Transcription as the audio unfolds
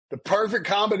The perfect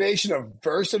combination of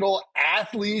versatile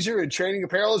athleisure and training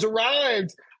apparel has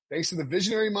arrived. Thanks to the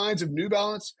visionary minds of New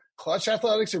Balance, Clutch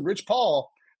Athletics, and Rich Paul,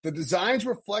 the designs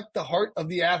reflect the heart of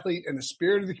the athlete and the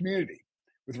spirit of the community.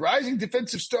 With rising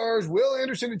defensive stars Will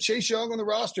Anderson and Chase Young on the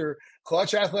roster,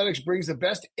 Clutch Athletics brings the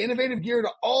best innovative gear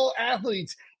to all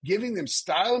athletes, giving them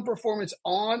style and performance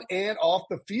on and off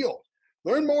the field.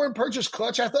 Learn more and purchase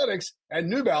Clutch Athletics at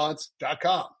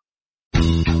newbalance.com.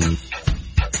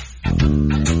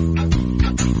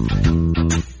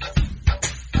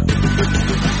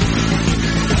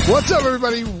 What's up,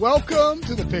 everybody? Welcome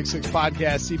to the Pick Six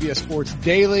Podcast, CBS Sports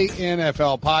Daily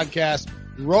NFL Podcast,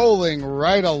 rolling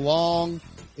right along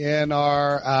in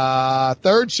our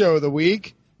third show of the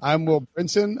week. I'm Will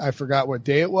Brinson. I forgot what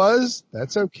day it was.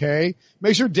 That's okay.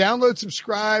 Make sure to download,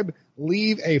 subscribe,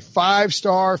 leave a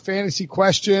 5-star fantasy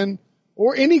question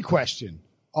or any question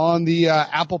on the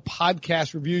Apple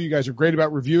Podcast review. You guys are great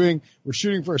about reviewing. We're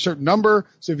shooting for a certain number.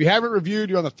 So if you haven't reviewed,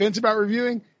 you're on the fence about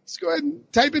reviewing, just go ahead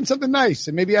and type in something nice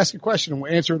and maybe ask a question and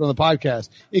we'll answer it on the podcast.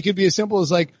 It could be as simple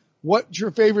as like, what's your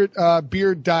favorite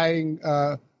beard dyeing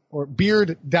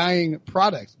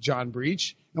product, John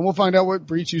Breech? And we'll find out what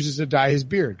Breech uses to dye his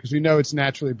beard, because we know it's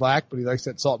naturally black, but he likes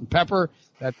that salt and pepper.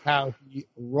 That's how he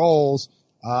rolls.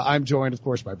 I'm joined, of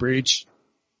course, by Breech,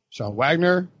 Sean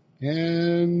Wagner,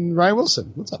 and Ryan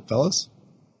Wilson. What's up, fellas?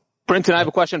 Brinson, I have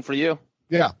a question for you.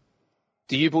 Yeah.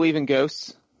 Do you believe in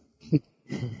ghosts?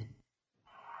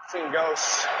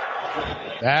 Ghosts.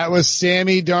 That was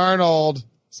Sammy Darnold.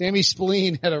 Sammy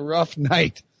Spleen had a rough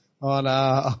night on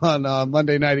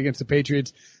Monday night against the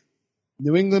Patriots.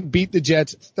 New England beat the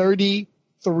Jets 33-0.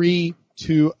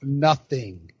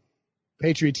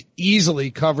 Patriots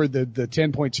easily covered the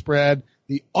 10-point spread.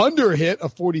 The under hit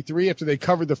of 43 after they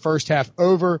covered the first half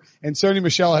over. And Sony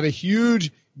Michel had a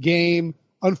huge game.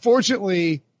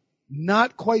 Unfortunately,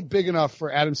 not quite big enough for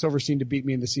Adam Silverstein to beat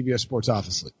me in the CBS Sports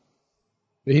Office League.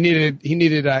 He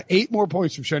needed 8 more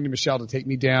points from Sony Michel to take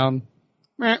me down.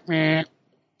 I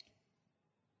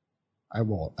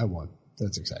won.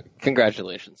 That's exciting.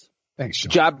 Congratulations. Thanks, Sean.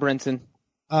 Good job, Brinson.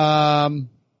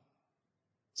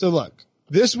 So look,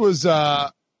 this was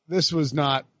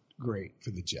not great for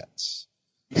the Jets.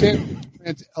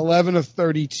 11 of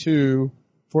 32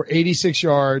 for 86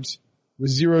 yards with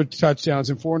 0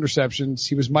 touchdowns and 4 interceptions.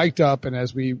 He was mic'd up, and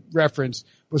as we referenced,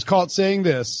 was caught saying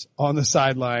this on the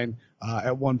sideline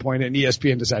at one point, and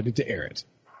ESPN decided to air it.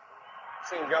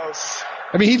 Seeing ghosts.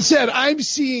 I mean, he said, I'm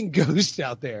seeing ghosts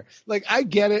out there. Like, I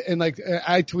get it. And like,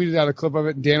 I tweeted out a clip of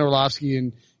it, and Dan Orlovsky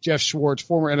and Jeff Schwartz,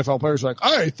 former NFL players, were like,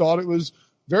 I thought it was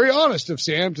very honest of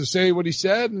Sam to say what he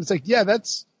said. And it's like, yeah,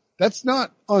 that's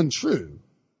not untrue.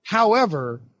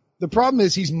 However, the problem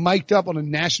is he's mic'd up on a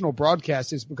national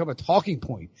broadcast. It's become a talking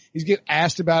point. He's getting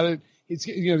asked about it. He's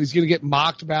going to get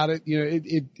mocked about it.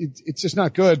 It's just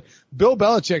not good. Bill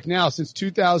Belichick now, since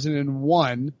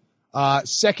 2001,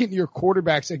 second year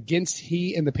quarterbacks against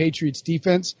he and the Patriots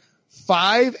defense,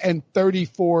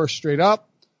 5-34 straight up.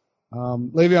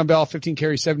 Le'Veon Bell, 15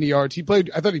 carries, 70 yards.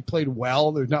 I thought he played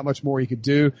well. There's not much more he could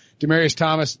do. Demaryius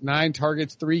Thomas, 9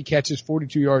 targets, 3 catches,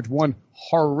 42 yards, 1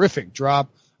 horrific drop.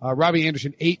 Robbie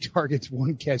Anderson, 8 targets,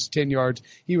 1 catch, 10 yards.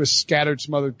 He was scattered,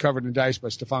 smothered, covered, and diced by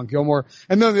Stephon Gilmore.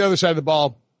 And then on the other side of the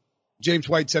ball, James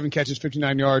White, 7 catches,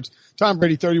 59 yards. Tom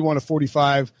Brady, 31 of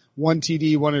 45, 1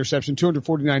 TD, 1 interception,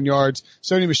 249 yards.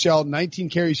 Sony Michel,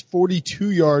 19 carries, 42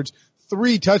 yards,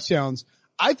 3 touchdowns.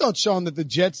 I thought, Sean, that the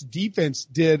Jets defense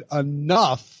did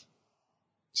enough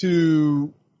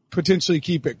to potentially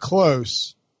keep it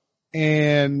close.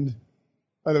 And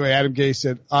by the way, Adam Gase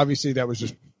said, obviously that was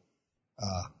just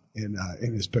in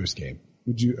his post game.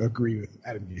 Would you agree with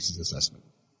Adam Gase's assessment?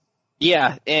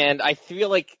 Yeah, and I feel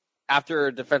like after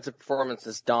a defensive performance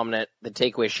this dominant, the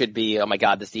takeaway should be, oh my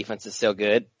God, this defense is so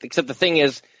good. Except the thing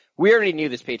is, we already knew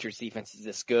this Patriots defense is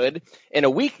this good. And a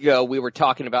week ago, we were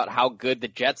talking about how good the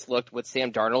Jets looked with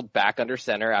Sam Darnold back under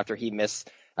center after he missed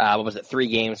 3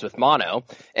 games with mono.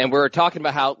 And we were talking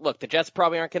about how, look, the Jets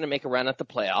probably aren't going to make a run at the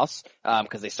playoffs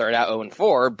because they started out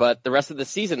 0-4, but the rest of the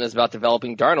season is about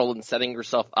developing Darnold and setting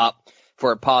yourself up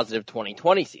for a positive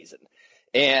 2020 season.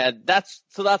 And that's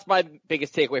my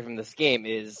biggest takeaway from this game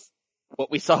is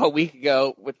what we saw a week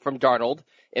ago from Darnold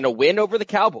in a win over the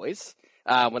Cowboys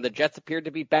when the Jets appeared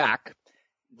to be back.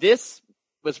 This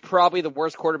was probably the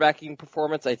worst quarterbacking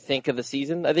performance, I think, of the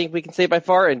season. I think we can say by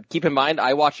far. And keep in mind,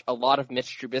 I watch a lot of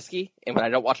Mitch Trubisky. And when I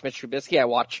don't watch Mitch Trubisky, I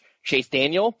watch Chase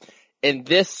Daniel. And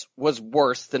this was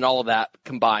worse than all of that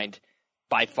combined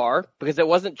by far, because it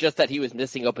wasn't just that he was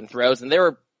missing open throws. And there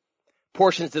were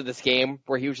portions of this game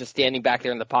where he was just standing back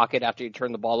there in the pocket after he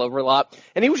turned the ball over a lot,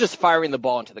 and he was just firing the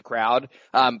ball into the crowd,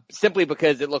 simply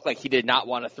because it looked like he did not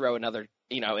want to throw another,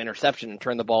 interception and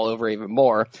turn the ball over even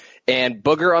more. And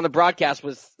Booger on the broadcast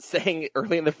was saying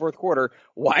early in the fourth quarter,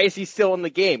 why is he still in the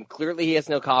game? Clearly he has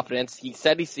no confidence. He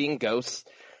said he's seeing ghosts.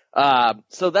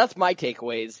 So that's my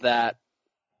takeaway, is that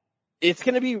it's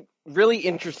going to be really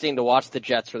interesting to watch the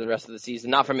Jets for the rest of the season,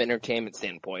 not from an entertainment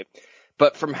standpoint,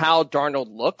 but from how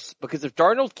Darnold looks. Because if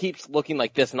Darnold keeps looking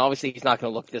like this, and obviously he's not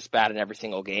going to look this bad in every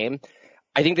single game,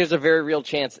 I think there's a very real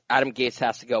chance Adam Gase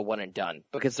has to go one and done,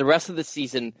 because the rest of the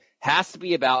season has to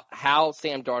be about how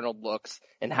Sam Darnold looks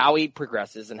and how he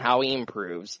progresses and how he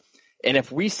improves. And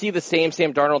if we see the same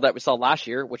Sam Darnold that we saw last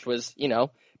year, which was,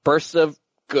 bursts of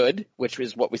good, which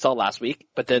is what we saw last week,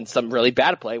 but then some really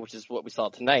bad play, which is what we saw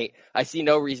tonight, I see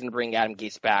no reason to bring Adam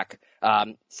Gase back,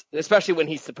 especially when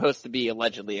he's supposed to be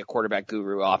allegedly a quarterback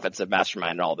guru, offensive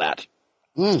mastermind, and all that.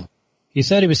 He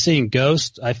said he was seeing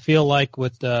ghosts. I feel like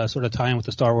with sort of tying with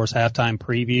the Star Wars halftime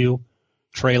preview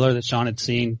trailer that Sean had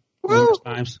seen numerous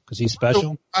times, because he's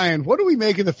special. Ryan, what do we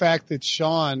make of the fact that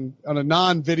Sean, on a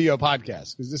non-video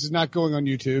podcast, because this is not going on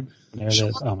YouTube, there it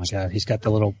is. Oh my God, he's got the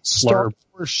little Star blurb.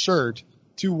 Wars shirt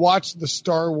to watch the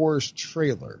Star Wars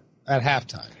trailer at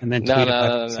halftime. And then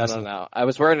No. I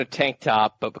was wearing a tank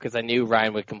top, but because I knew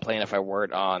Ryan would complain if I wore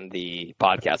it on the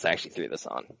podcast, I actually threw this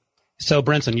on. So,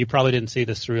 Brinson, you probably didn't see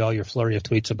this through all your flurry of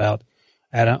tweets about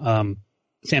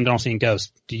Sam Darnold seeing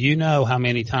ghosts. Do you know how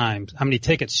many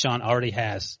tickets Sean already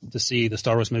has to see the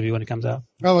Star Wars movie when it comes out?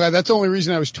 Oh my God, that's the only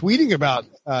reason I was tweeting about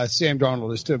Sam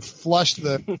Darnold, is to flush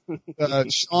the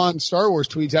Sean Star Wars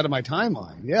tweets out of my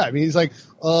timeline. Yeah, I mean, he's like,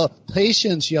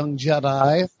 patience, young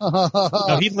Jedi.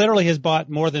 No, he literally has bought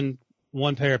more than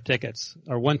one pair of tickets,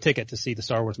 or one ticket to see the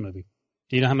Star Wars movie.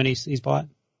 Do you know how many he's bought?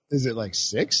 Is it like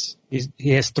 6? He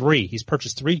has 3. He's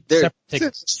purchased 3 separate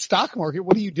tickets. Stock market,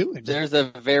 what are you doing? There's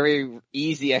a very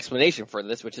easy explanation for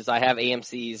this, which is I have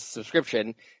AMC's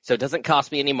subscription, so it doesn't cost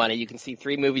me any money. You can see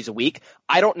 3 movies a week.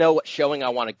 I don't know what showing I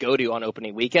want to go to on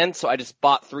opening weekend, so I just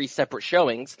bought 3 separate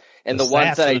showings, and the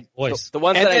ones that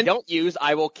I don't use,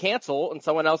 I will cancel and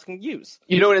someone else can use.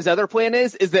 You know what his other plan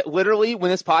is that literally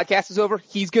when this podcast is over,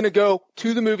 he's going to go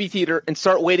to the movie theater and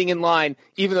start waiting in line,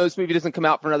 even though this movie doesn't come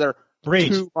out for another Breech.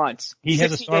 2 months. He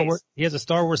has a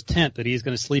Star Wars tent that he's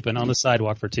going to sleep in on the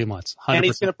sidewalk for 2 months. 100%. And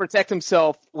he's going to protect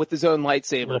himself with his own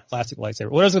lightsaber. Little plastic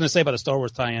lightsaber. What I was going to say about the Star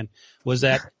Wars tie-in was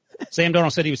that Sam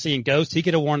Darnold said he was seeing ghosts. He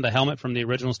could have worn the helmet from the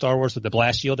original Star Wars with the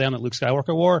blast shield down that Luke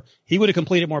Skywalker wore. He would have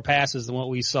completed more passes than what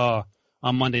we saw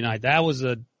on Monday night. That was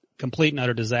a complete and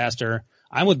utter disaster.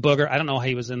 I'm with Booger. I don't know how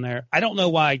he was in there. I don't know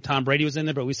why Tom Brady was in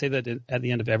there, but we say that at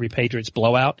the end of every Patriots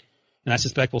blowout. And I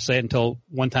suspect we'll say it until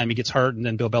one time he gets hurt, and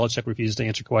then Bill Belichick refuses to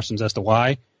answer questions as to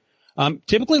why.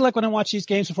 Typically, like when I watch these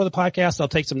games before the podcast, I'll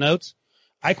take some notes.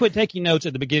 I quit taking notes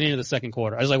at the beginning of the second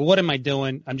quarter. I was like, what am I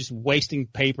doing? I'm just wasting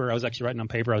paper. I was actually writing on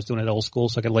paper. I was doing it old school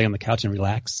so I could lay on the couch and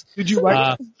relax. Did you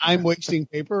write, I'm wasting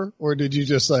paper, or did you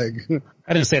just like...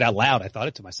 I didn't say it out loud. I thought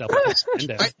it to myself.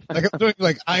 I'm doing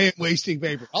I am wasting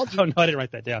paper. No, I didn't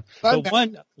write that down. But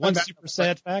one super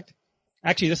sad fact.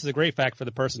 Actually, this is a great fact for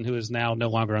the person who is now no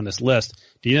longer on this list.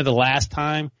 Do you know the last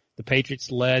time the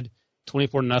Patriots led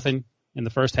 24-0 in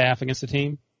the first half against the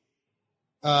team?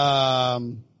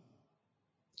 Josh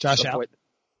Allen.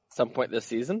 Some point this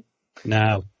season?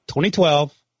 No.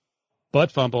 2012,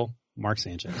 butt fumble, Mark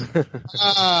Sanchez.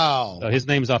 Wow. So his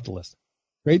name's off the list.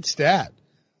 Great stat.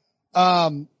 By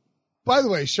the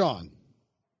way, Sean.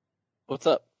 What's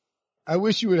up? I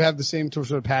wish you would have the same sort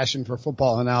of passion for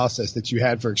football analysis that you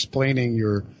had for explaining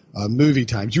your movie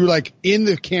times. You were like in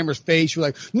the camera's face. You were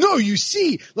like, no, you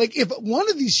see, like if one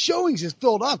of these showings is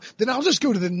filled up, then I'll just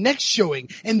go to the next showing.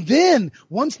 And then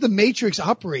once the Matrix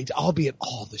operates, I'll be at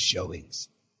all the showings.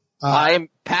 I am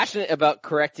passionate about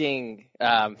correcting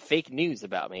fake news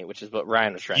about me, which is what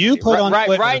Ryan was trying to do. You put on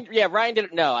Ryan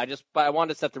didn't know. But I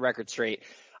wanted to set the record straight.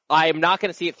 I am not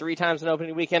going to see it 3 times in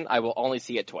opening weekend. I will only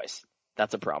see it twice.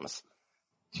 That's a promise.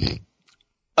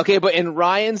 Okay, but in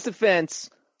Ryan's defense,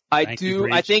 I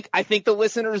think the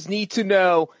listeners need to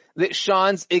know that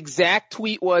Sean's exact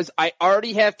tweet was, I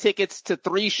already have tickets to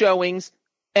 3 showings,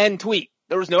 end tweet.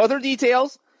 There was no other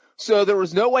details, so there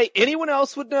was no way anyone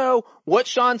else would know what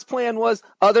Sean's plan was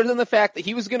other than the fact that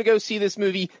he was going to go see this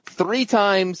movie 3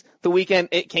 times the weekend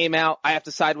it came out. I have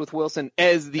to side with Wilson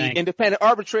as the independent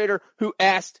arbitrator who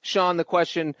asked Sean the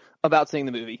question about seeing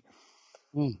the movie.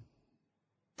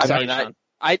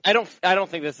 I don't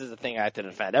think this is a thing I have to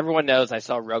defend. Everyone knows I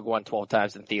saw Rogue One 12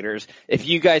 times in theaters. If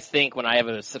you guys think when I have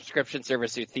a subscription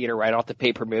service through theater right off the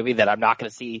pay per movie that I'm not going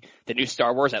to see the new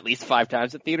Star Wars at least 5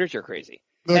 times in theaters, you're crazy.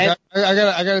 Look, I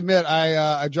gotta admit,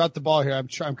 I dropped the ball here.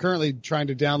 I'm currently trying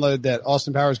to download that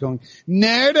Austin Powers going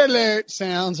nerd alert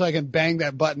sound so I can bang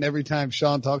that button every time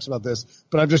Sean talks about this,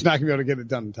 but I'm just not gonna be able to get it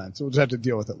done in time. So we'll just have to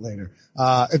deal with it later.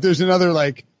 If there's another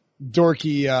like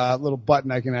dorky, little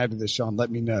button I can add to this, Sean, let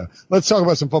me know. Let's talk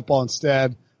about some football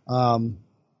instead. By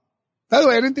the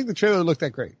way, I didn't think the trailer looked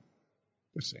that great.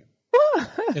 Just saying.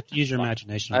 You have to use your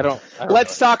imagination.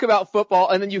 Let's talk about football,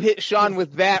 and then you hit Sean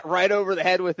with that right over the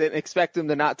head with it and expect him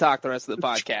to not talk the rest of the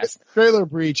podcast. Trailer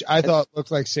Breech, I thought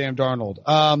looked like Sam Darnold.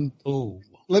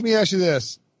 Let me ask you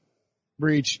this,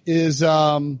 Breech, is this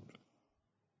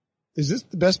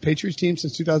the best Patriots team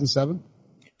since 2007?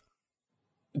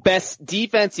 Best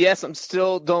defense, yes. I'm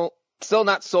still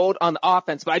not sold on the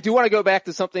offense, but I do want to go back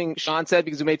to something Sean said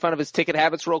because we made fun of his ticket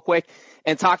habits real quick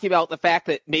and talking about the fact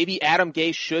that maybe Adam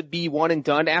Gase should be one and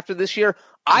done after this year.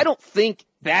 I don't think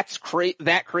that's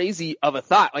that crazy of a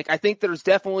thought. Like, I think there's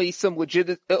definitely some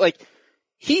legit, like,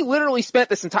 he literally spent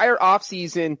this entire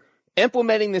offseason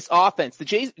implementing this offense. The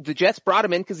Jets brought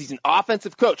him in because he's an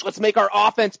offensive coach. Let's make our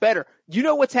offense better. You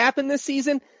know what's happened this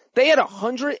season? They had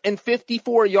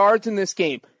 154 yards in this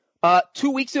game.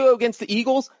 2 weeks ago against the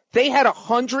Eagles, they had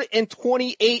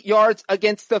 128 yards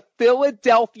against the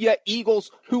Philadelphia Eagles,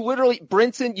 who literally,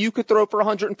 Brinson, you could throw for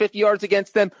 150 yards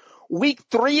against them. Week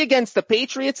 3 against the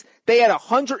Patriots, they had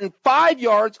 105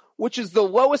 yards, which is the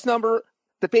lowest number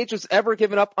the Patriots ever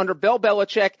given up under Bill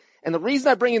Belichick. And the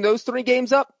reason I'm bringing those 3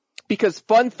 games up, because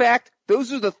fun fact,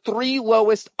 those are the 3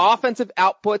 lowest offensive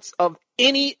outputs of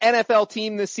any NFL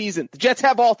team this season. The Jets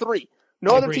have all 3.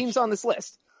 No other teams on this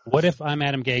list. What if I'm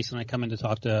Adam Gase and I come in to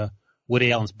talk to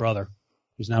Woody Allen's brother,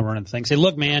 who's now running the thing? Say,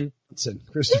 look, man.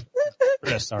 Chris,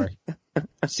 sorry.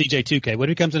 CJ2K. What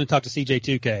if he comes in and talk to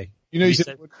CJ2K? You know, you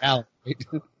said Woody Allen. Right?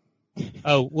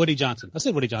 Oh, Woody Johnson. I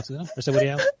said Woody Johnson. Huh? I said Woody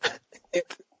Allen.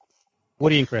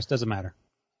 Woody and Chris, doesn't matter.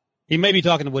 He may be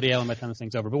talking to Woody Allen by the time this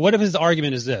thing's over. But what if his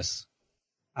argument is this?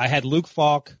 I had Luke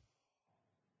Falk.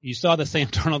 You saw the Sam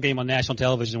Darnold game on national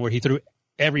television where he threw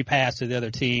every pass to the other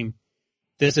team.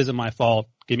 This isn't my fault.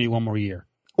 Give me one more year.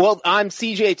 Well, I'm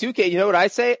CJ2K. You know what I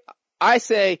say? I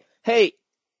say, hey,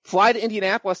 fly to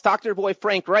Indianapolis, talk to your boy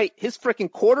Frank Wright. His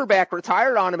freaking quarterback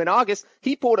retired on him in August.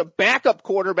 He pulled a backup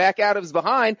quarterback out of his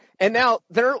behind, and now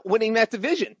they're winning that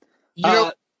division. You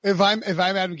know, if I'm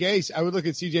Adam Gase, I would look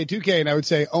at CJ2K and I would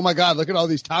say, oh my God, look at all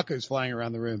these tacos flying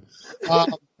around the room.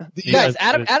 Guys,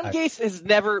 Adam Gase has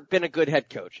never been a good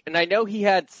head coach. And I know he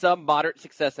had some moderate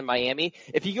success in Miami.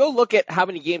 If you go look at how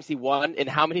many games he won and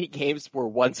how many games were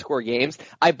one-score games,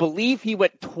 I believe he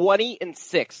went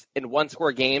 20-6 in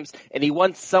one-score games, and he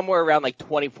won somewhere around like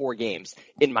 24 games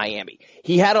in Miami.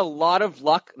 He had a lot of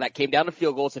luck that came down to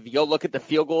field goals. If you go look at the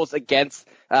field goals against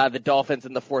the Dolphins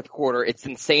in the fourth quarter, it's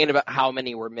insane about how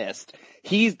many were missed.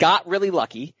 He's got really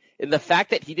lucky. And the fact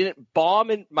that he didn't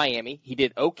bomb in Miami, he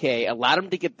did okay, allowed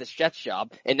him to get the Jets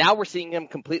job, and now we're seeing him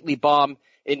completely bomb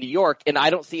in New York, and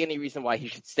I don't see any reason why he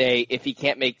should stay if he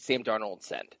can't make Sam Darnold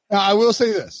send. Now, I will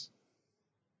say this.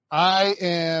 I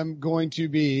am going to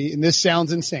be, and this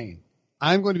sounds insane,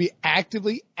 I'm going to be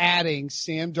actively adding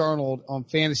Sam Darnold on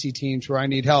fantasy teams where I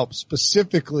need help,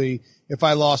 specifically if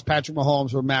I lost Patrick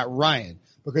Mahomes or Matt Ryan,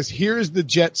 because here's the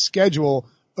Jets schedule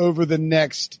over the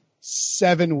next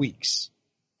 7 weeks.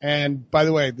 And by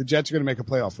the way, the Jets are going to make a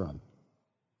playoff run.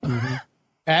 Mm-hmm.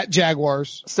 At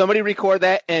Jaguars. Somebody record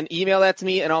that and email that to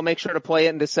me, and I'll make sure to play it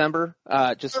in December.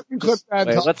 What's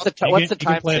the time? You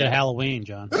can play it at Halloween,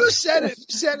 John. Who said it? Who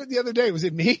said it the other day? Was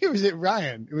it me or was it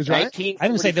Ryan? It was Ryan. I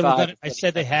didn't say they were going. I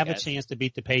said they have a chance to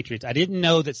beat the Patriots. I didn't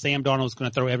know that Sam Darnold was going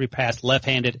to throw every pass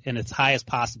left-handed and as high as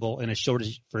possible and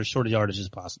for as short a yardage as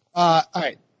possible. All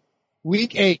right.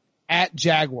 Week 8 at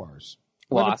Jaguars.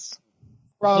 Loss.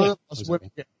 Probably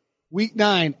Week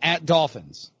 9 at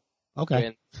Dolphins.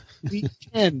 Okay. Week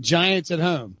 10 Giants at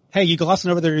home. Hey, you glossing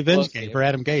over the revenge game for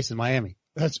Adam Gase in Miami.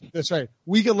 That's right.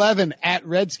 Week 11 at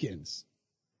Redskins.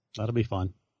 That'll be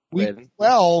fun. Week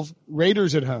 12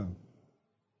 Raiders at home.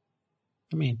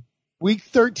 I mean, Week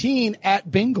 13 at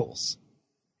Bengals.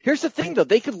 Here's the thing though,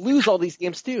 they could lose all these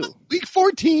games too. Week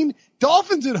 14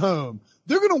 Dolphins at home.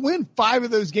 They're going to win 5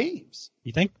 of those games.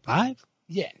 You think 5?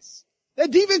 Yes. That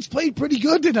defense played pretty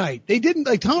good tonight. They didn't,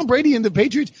 like Tom Brady and the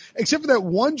Patriots, except for that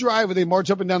one drive where they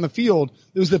marched up and down the field,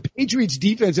 it was the Patriots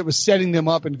defense that was setting them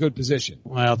up in good position.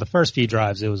 Well, the first few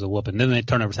drives, it was a whooping. Then the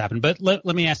turnovers happened. But let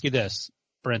me ask you this,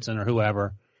 Brinson or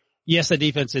whoever. Yes, the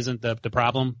defense isn't the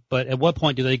problem, but at what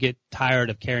point do they get tired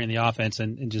of carrying the offense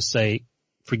and just say,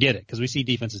 forget it? Because we see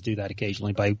defenses do that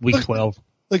occasionally by week 12.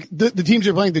 like the teams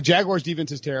you're playing, the Jaguars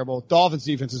defense is terrible. Dolphins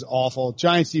defense is awful.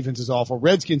 Giants defense is awful.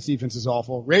 Redskins defense is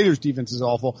awful. Raiders defense is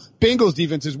awful. Bengals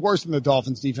defense is worse than the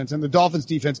Dolphins defense, and the Dolphins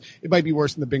defense, it might be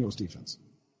worse than the Bengals defense.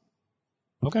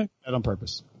 Okay. That on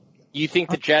purpose. You think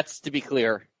the Jets, to be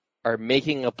clear, are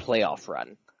making a playoff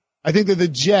run? I think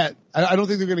that I don't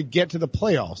think they're going to get to the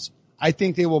playoffs. I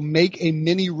think they will make a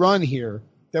mini run here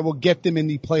that will get them in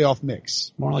the playoff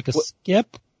mix. More like a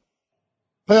skip?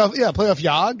 Playoff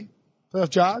jog?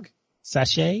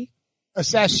 Sachet? A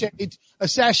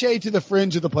sachet to the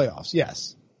fringe of the playoffs,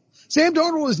 yes. Sam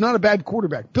Darnold is not a bad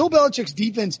quarterback. Bill Belichick's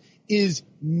defense is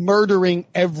murdering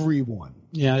everyone.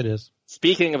 Yeah, it is.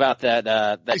 Speaking about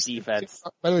that defense.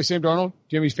 By the way, Sam Darnold, do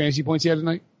you have any fantasy points he had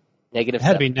tonight? -7. It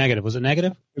had to be negative. Was it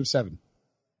negative? It was 7.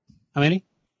 How many?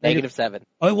 -7.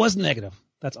 Oh, it was negative.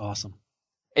 That's awesome.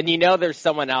 And there's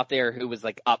someone out there who was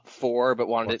like up 4, but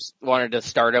wanted to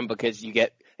start him because you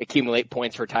accumulate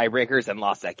points for tiebreakers and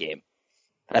lost that game.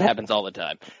 That happens all the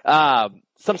time.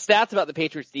 Some stats about the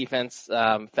Patriots defense,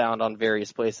 found on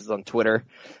various places on Twitter.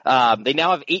 They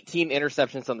now have 18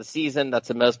 interceptions on the season. That's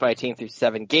the most by a team through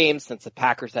 7 games since the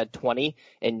Packers had 20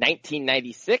 in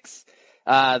 1996.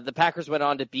 The Packers went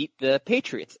on to beat the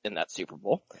Patriots in that Super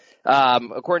Bowl.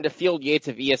 According to Field Yates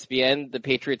of ESPN, the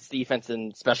Patriots defense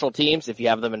and special teams, if you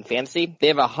have them in fantasy, they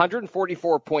have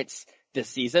 144 points this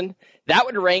season. That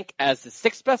would rank as the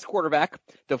 6th best quarterback,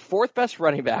 the 4th best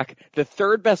running back, the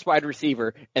 3rd best wide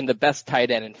receiver, and the best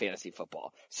tight end in fantasy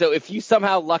football. So if you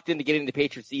somehow lucked into getting the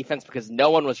Patriots defense because no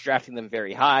one was drafting them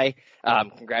very high,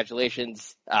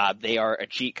 congratulations. They are a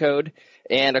cheat code.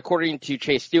 And according to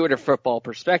Chase Stewart of Football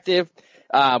Perspective,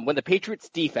 when the Patriots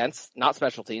defense, not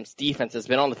special teams, defense has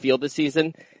been on the field this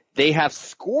season, they have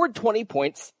scored 20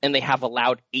 points and they have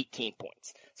allowed 18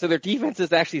 points. So their defense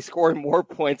is actually scoring more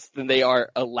points than they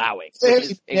are allowing, which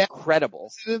is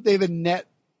incredible. They have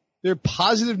their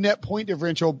positive net point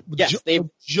differential, yes,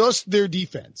 just their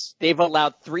defense. They've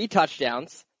allowed 3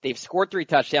 touchdowns. They've scored 3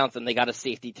 touchdowns, and they got a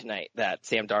safety tonight, that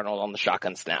Sam Darnold on the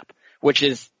shotgun snap, which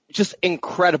is just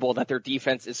incredible that their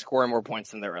defense is scoring more points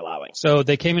than they're allowing. So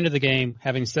they came into the game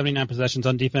having 79 possessions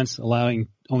on defense, allowing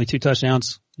only 2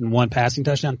 touchdowns and 1 passing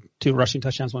touchdown, 2 rushing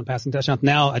touchdowns, 1 passing touchdown.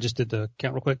 Now I just did the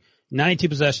count real quick. 92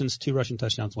 possessions, 2 rushing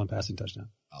touchdowns, 1 passing touchdown.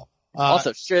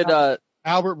 Also,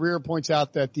 Albert Rear points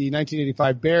out that the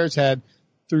 1985 Bears had,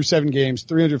 through 7 games,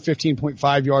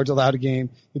 315.5 yards allowed a game.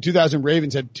 The 2000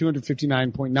 Ravens had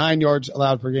 259.9 yards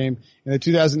allowed per game. And the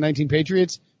 2019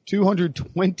 Patriots,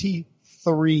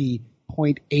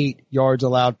 223.8 yards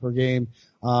allowed per game.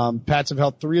 Pats have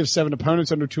held 3 of 7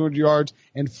 opponents under 200 yards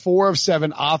and 4 of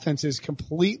 7 offenses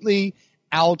completely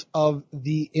out of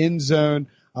the end zone,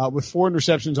 with 4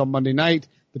 interceptions on Monday night.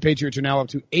 The Patriots are now up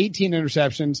to 18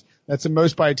 interceptions. That's the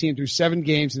most by a team through 7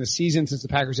 games in a season since the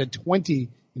Packers had 20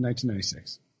 in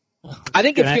 1996. I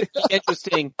think it's going to be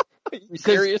interesting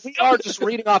because we are just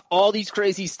reading off all these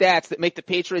crazy stats that make the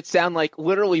Patriots sound like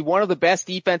literally one of the best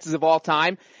defenses of all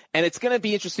time. And it's going to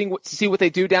be interesting to see what they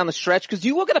do down the stretch, because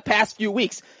you look at the past few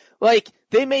weeks, like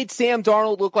they made Sam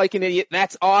Darnold look like an idiot.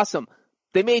 That's awesome.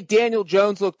 They made Daniel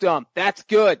Jones look dumb. That's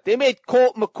good. They made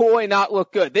Colt McCoy not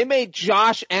look good. They made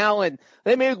Josh Allen.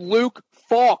 They made Luke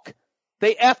Falk.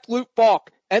 They effed Luke Falk.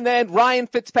 And then Ryan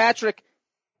Fitzpatrick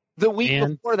the week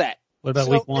before that. What about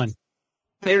week 1?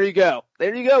 There you go.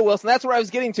 There you go, Wilson. That's where I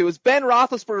was getting to. Is Ben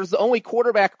Roethlisberger is the only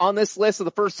quarterback on this list of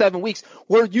the first 7 weeks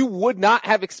where you would not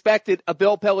have expected a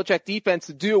Bill Belichick defense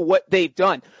to do what they've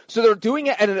done. So they're doing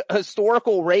it at a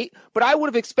historical rate, but I would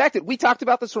have expected, we talked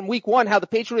about this from week 1, how the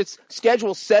Patriots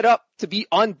schedule set up to be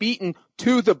unbeaten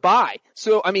to the bye.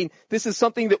 So, I mean, this is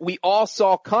something that we all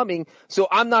saw coming. So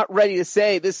I'm not ready to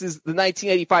say this is the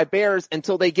 1985 Bears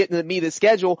until they get into the meat of the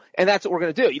schedule, and that's what we're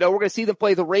going to do. We're going to see them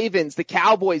play the Ravens, the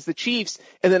Cowboys, the Chiefs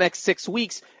in the next 6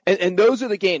 weeks, and those are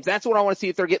the games. That's what I want to see,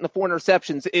 if they're getting the 4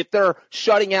 interceptions, if they're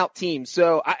shutting out teams.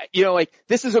 So,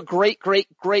 this is a great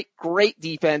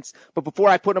defense, but before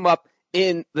I put them up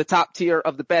in the top tier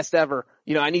of the best ever,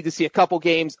 I need to see a couple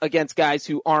games against guys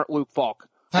who aren't Luke Falk.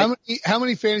 How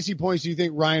many fantasy points do you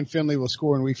think Ryan Finley will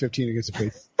score in Week 15 against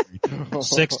the Patriots?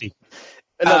 60.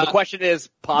 No, the question is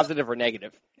positive or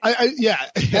negative.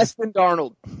 Less than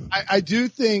Darnold. I do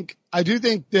think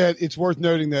that it's worth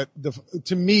noting that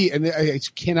to me, and I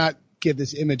cannot get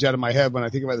this image out of my head when I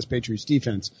think about this Patriots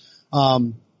defense.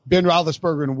 Ben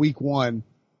Roethlisberger in Week 1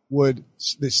 they would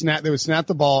snap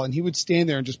the ball, and he would stand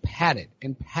there and just pat it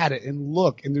and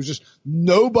look, and there's just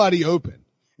nobody open.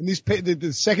 And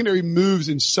the secondary moves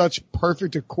in such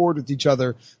perfect accord with each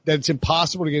other that it's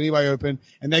impossible to get anybody open,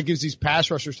 and that gives these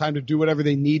pass rushers time to do whatever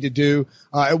they need to do.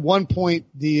 At one point,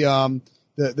 the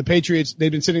the Patriots,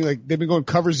 they've been going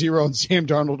cover zero on Sam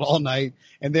Darnold all night.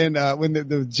 And then, when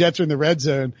the Jets are in the red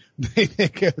zone,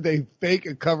 they fake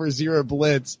a cover zero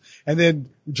blitz and then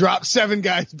drop 7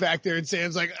 guys back there. And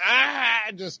Sam's like,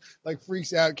 just like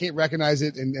freaks out, can't recognize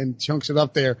it and chunks it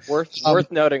up there.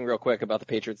 Worth noting real quick about the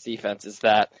Patriots defense is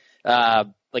that,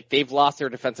 they've lost their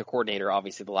defensive coordinator,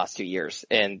 obviously, the last 2 years.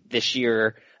 And this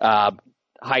year,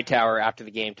 Hightower, after the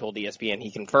game, told ESPN,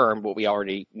 he confirmed what we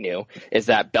already knew, is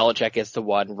that Belichick is the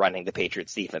one running the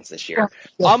Patriots defense this year.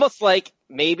 Yeah. Almost like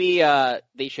maybe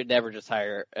they should never just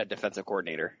hire a defensive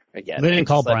coordinator again. They didn't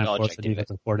call Brian Flores the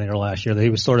defensive coordinator last year.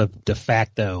 He was sort of de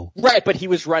facto. Right, but he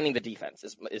was running the defense.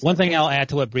 One thing I'll add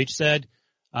to what Breech said,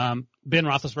 Ben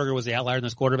Roethlisberger was the outlier in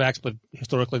those quarterbacks, but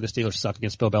historically the Steelers suck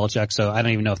against Bill Belichick, so I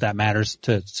don't even know if that matters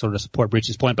to sort of support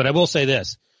Breech's point. But I will say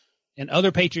this. In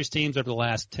other Patriots teams over the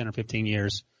last 10 or 15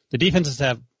 years, the defenses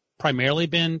have primarily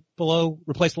been below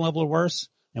replacement level or worse,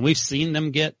 and we've seen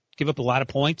them give up a lot of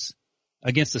points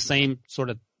against the same sort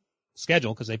of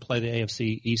schedule because they play the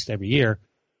AFC East every year.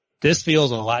 This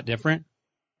feels a lot different,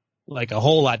 like a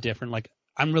whole lot different. Like,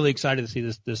 I'm really excited to see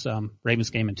this Ravens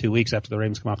game in 2 weeks after the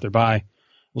Ravens come off their bye.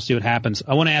 We'll see what happens.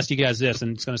 I want to ask you guys this,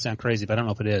 and it's going to sound crazy, but I don't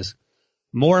know if it is.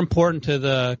 More important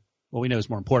to we know it's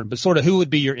more important, but sort of who would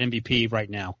be your MVP right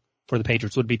now for the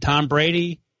Patriots? Would it be Tom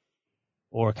Brady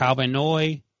or Kyle Van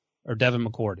Noy or Devin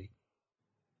McCourty?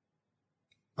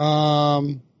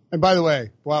 And by the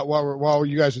way, while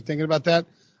you guys are thinking about that,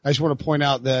 I just want to point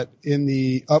out that in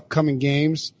the upcoming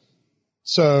games,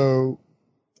 so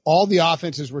all the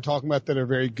offenses we're talking about that are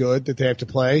very good that they have to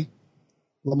play,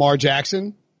 Lamar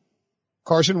Jackson,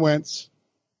 Carson Wentz,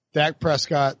 Dak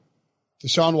Prescott,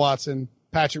 Deshaun Watson,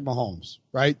 Patrick Mahomes,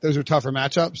 right? Those are tougher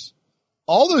matchups.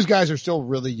 All those guys are still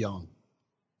really young.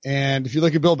 And if you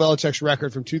look at Bill Belichick's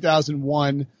record from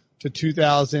 2001 to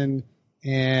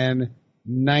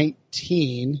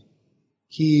 2019,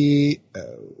 he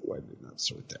why did it not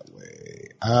sort that way?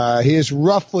 He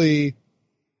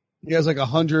has like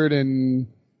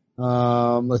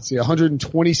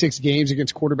 126 games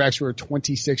against quarterbacks who are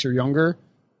 26 or younger.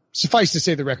 Suffice to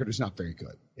say, the record is not very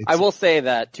good. I will say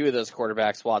that 2 of those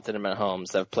quarterbacks, Watson and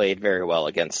Mahomes, have played very well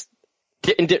against.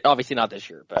 Obviously not this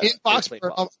year, but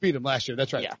Foxborough beat him last year.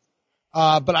 That's right. Yeah.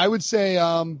 But I would say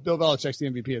Bill Belichick's the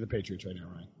MVP of the Patriots right now,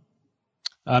 Ryan.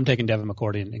 I'm taking Devin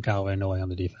McCourty and Kyle Van Noy on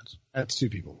the defense. That's 2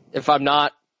 people. If I'm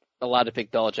not allowed to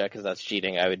pick Belichick because that's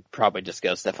cheating, I would probably just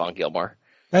go Stephon Gilmore.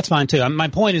 That's fine too. My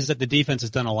point is that the defense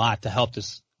has done a lot to help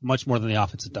this much more than the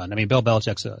offense has done. I mean, Bill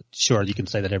Belichick's sure you can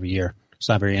say that every year. It's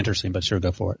not very interesting, but sure,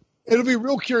 go for it. It'll be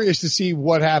real curious to see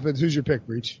what happens. Who's your pick,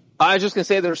 Breech? I was just going to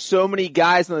say there's so many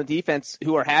guys on the defense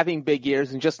who are having big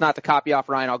years, and just not to copy off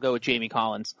Ryan, I'll go with Jamie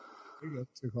Collins. There you go.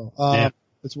 That's a good call.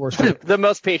 It's worse. The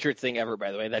most Patriots thing ever,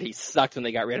 by the way, that he sucked when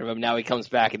they got rid of him. Now he comes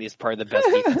back and he's part of the best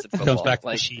defense in football. Comes back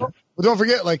well, don't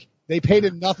forget, they paid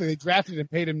him nothing. They drafted him,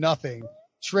 paid him nothing.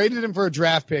 Traded him for a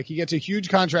draft pick. He gets a huge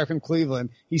contract from Cleveland.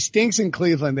 He stinks in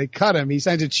Cleveland. They cut him. He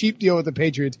signs a cheap deal with the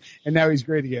Patriots, and now he's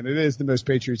great again. It is the most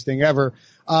Patriots thing ever.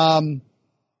 I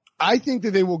think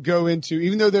that they will go into,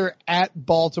 even though they're at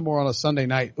Baltimore on a Sunday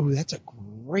night. Ooh, that's a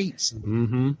great Sunday.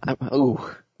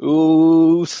 Mm-hmm.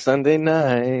 Ooh, Sunday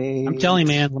night. I'm telling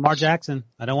you, man, Lamar Jackson.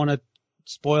 I don't want to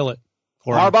spoil it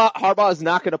for him. Harbaugh is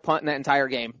not going to punt in that entire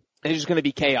game. It's just going to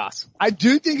be chaos. I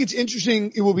do think it's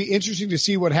interesting. It will be interesting to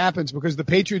see what happens because the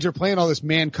Patriots are playing all this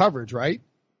man coverage, right?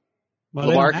 Well,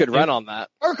 Lamar could run on that.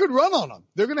 Lamar could run on them.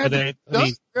 They're going to have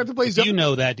to play zone. Do you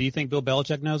know that? Do you think Bill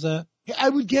Belichick knows that? I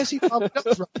would guess he probably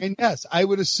does, Ryan. Yes, I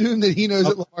would assume that he knows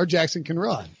that Lamar Jackson can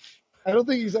run. I don't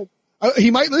think he's like,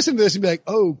 he might listen to this and be like,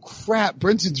 oh crap,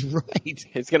 Brinson's right.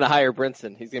 He's going to hire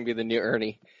Brinson. He's going to be the new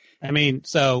Ernie. I mean,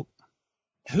 so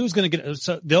who's going to get,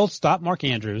 so they'll stop Mark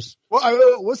Andrews.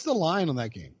 Well, what's the line on that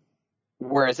game?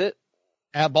 Where is it?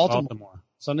 At Baltimore.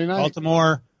 Sunday night?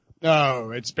 Baltimore.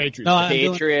 No, it's Patriots. No,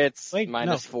 Patriots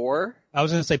 -4. I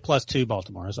was going to say +2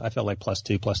 Baltimore. I felt like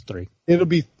 +2, +3. It'll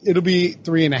be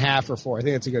 3.5 or 4. I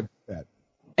think that's a good bet.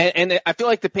 And I feel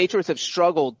like the Patriots have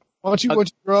struggled. Why don't you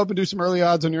grow up and do some early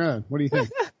odds on your own? What do you think?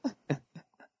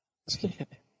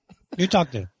 You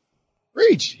talk to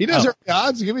Breech. He does early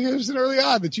odds. Give me an early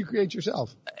odd that you create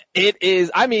yourself. It is.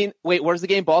 I mean, wait, where's the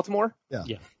game? Baltimore?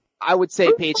 Yeah. I would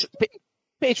say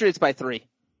Patriots by 3.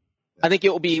 I think it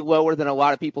will be lower than a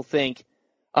lot of people think,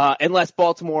 unless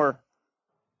Baltimore.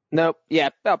 Nope. Yeah,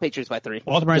 about Patriots by 3.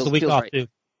 Baltimore has the week off too.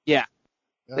 Yeah.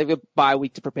 They've got a bye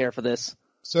week to prepare for this.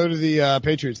 So do the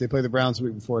Patriots. They play the Browns the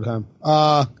week before at home.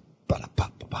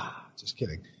 Just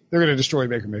kidding. They're going to destroy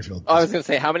Baker Mayfield. I was going to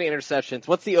say, how many interceptions?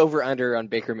 What's the over-under on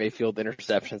Baker Mayfield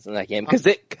interceptions in that game? Because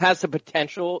it has the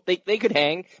potential. They could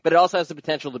hang, but it also has the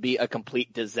potential to be a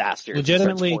complete disaster.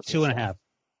 Legitimately 2.5.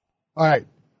 All right.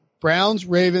 Browns,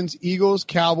 Ravens, Eagles,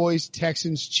 Cowboys,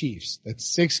 Texans, Chiefs. That's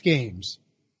 6 games.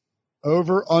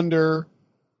 Over, under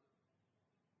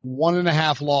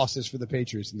 1.5 losses for the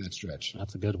Patriots in that stretch.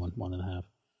 That's a good one, 1.5.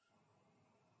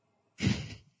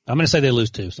 I'm going to say they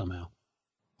lose 2 somehow.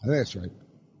 I think that's right.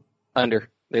 Under.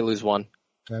 They lose 1.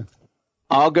 Okay.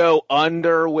 I'll go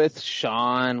under with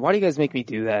Sean. Why do you guys make me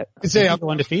do that? I'd say I'll go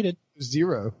undefeated.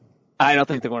 0. I don't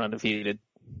think they're going undefeated.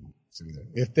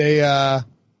 If they,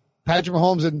 Patrick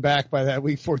Mahomes isn't back by that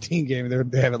Week 14 game,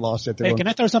 they haven't lost yet. Hey, can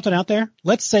I throw something out there?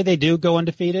 Let's say they do go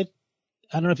undefeated.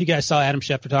 I don't know if you guys saw Adam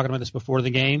Schefter talking about this before the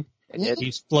game.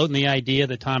 He's floating the idea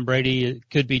that Tom Brady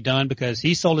could be done because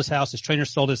he sold his house. His trainer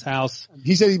sold his house.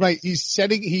 He said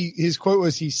his quote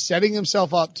was he's setting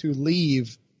himself up to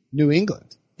leave New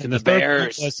England. And the third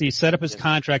point was he set up his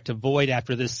contract to void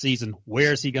after this season.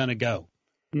 Where is he going to go?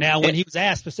 Now, when he was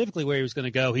asked specifically where he was going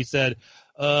to go, he said,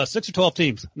 6 or 12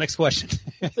 teams. Next question.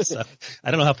 So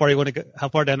I don't know how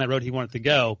far down that road he wanted to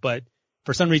go, but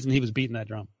for some reason he was beating that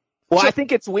drum. Well, I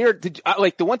think it's weird.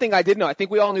 The one thing I did know, I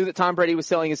think we all knew that Tom Brady was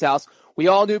selling his house. We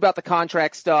all knew about the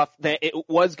contract stuff, that it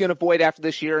was going to void after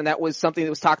this year, and that was something that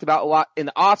was talked about a lot in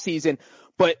the offseason.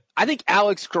 But I think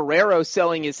Alex Guerrero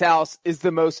selling his house is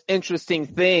the most interesting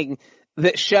thing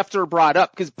that Schefter brought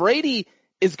up, because Brady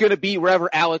is going to be wherever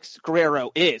Alex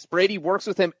Guerrero is. Brady works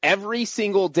with him every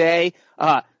single day.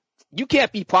 You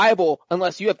can't be pliable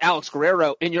unless you have Alex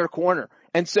Guerrero in your corner.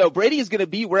 And so Brady is going to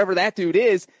be wherever that dude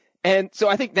is. And so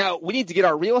I think now we need to get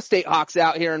our real estate hawks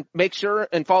out here and make sure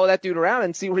and follow that dude around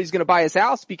and see where he's going to buy his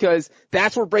house, because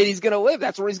that's where Brady's going to live.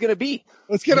 That's where he's going to be.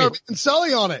 Let's get our man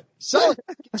Sully on it. Sully,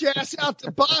 get your ass out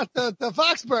to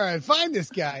Foxborough and find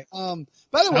this guy.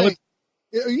 By the way,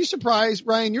 are you surprised,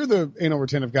 Ryan? You're the anal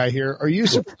retentive guy here. Are you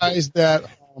surprised that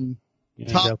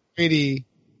Tom Brady,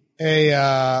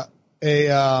 a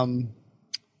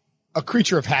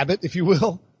creature of habit, if you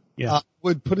will,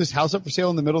 would put his house up for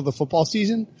sale in the middle of the football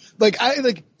season?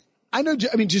 I know,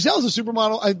 Gisele's a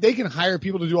supermodel. They can hire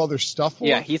people to do all their stuff for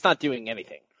them. He's not doing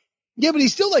anything. Yeah, but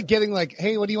he's still getting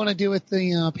hey, what do you want to do with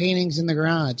the paintings in the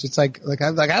garage? It's I don't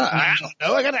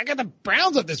know. I got the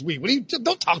Browns up this week.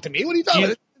 Don't talk to me. What are you talking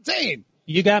about? It's insane.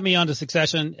 You got me onto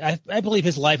Succession. I believe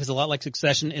his life is a lot like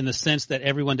Succession in the sense that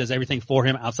everyone does everything for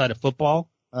him outside of football.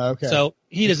 Okay. So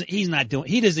he doesn't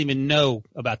even know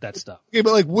about that stuff. Okay,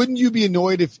 but wouldn't you be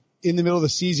annoyed if in the middle of the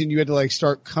season you had to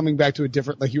start coming back to a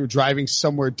different, you were driving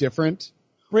somewhere different?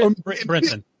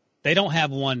 Brinson, they don't have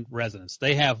one residence.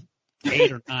 They have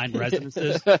 8 or 9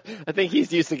 residences. I think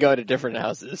he's used to going to different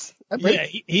houses. Yeah,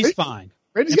 he's fine.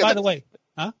 And by the way,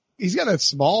 he's got a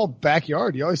small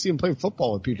backyard. You always see him playing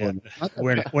football with people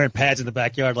wearing pads in the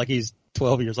backyard like he's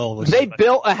 12 years old. They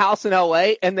built a house in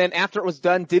L.A. and then after it was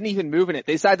done, didn't even move in it.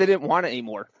 They decided they didn't want it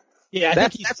anymore. Yeah,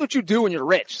 that's what you do when you're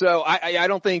rich. So I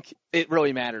don't think it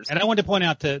really matters. And I wanted to point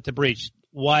out to Breech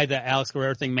why the Alex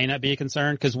Guerrero thing may not be a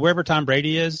concern, because wherever Tom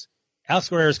Brady is, Alex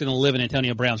Guerrero is going to live in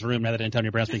Antonio Brown's room now that Antonio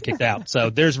Brown's been kicked out. So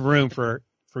there's room for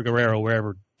Guerrero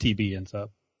wherever TB ends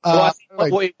up.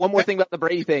 Wait, one more thing about the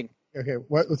Brady thing. Okay,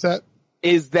 what's that?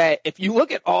 Is that if you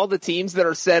look at all the teams that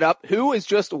are set up, who is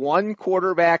just one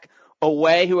quarterback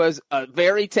away, who has a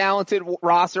very talented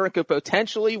roster and could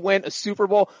potentially win a Super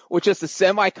Bowl with just a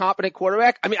semi-competent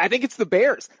quarterback? I think it's the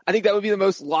Bears. I think that would be the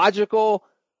most logical.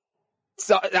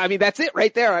 So, that's it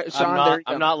right there, Sean.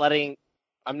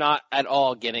 I'm not at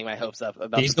all getting my hopes up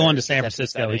about. He's going to San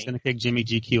Francisco. He's going to kick Jimmy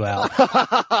GQ out.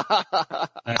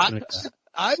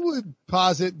 I would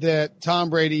posit that Tom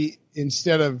Brady,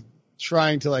 instead of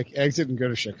trying to exit and go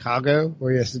to Chicago,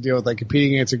 where he has to deal with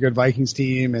competing against a good Vikings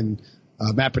team and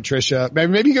Matt Patricia.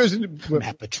 Maybe he goes into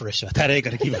Matt Patricia. That ain't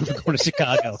going to keep him from going to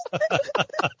Chicago.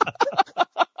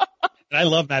 And I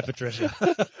love Matt Patricia.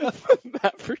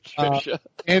 Matt Patricia.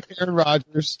 And Aaron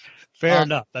Rodgers. Fair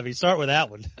enough. Start with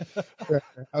that one.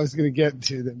 I was going to get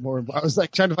to that more. I was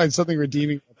trying to find something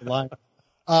redeeming about the line.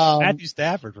 Matthew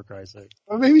Stafford, for Christ's sake.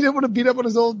 Or maybe he didn't want to beat up on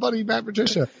his old buddy Matt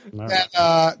Patricia. No.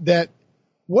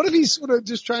 What if he's sort of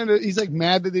just he's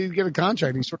mad that he didn't get a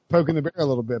contract? He's sort of poking the bear a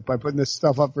little bit by putting this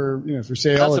stuff up for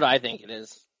sale. That's what I think it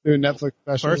is. Doing Netflix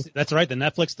special. First, that's right, the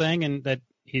Netflix thing, and that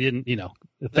he didn't,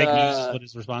 the fake news is what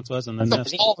his response was, and then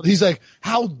he's like,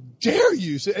 "How dare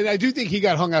you?" So, and I do think he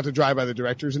got hung out to dry by the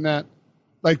directors in that.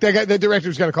 The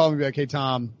director's got to call him and be like, "Hey,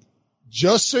 Tom,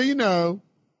 just so you know,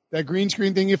 that green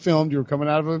screen thing you filmed, you were coming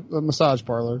out of a massage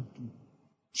parlor.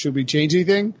 Should we change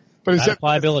anything?" But it's a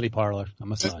liability parlor. A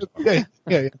massage parlor.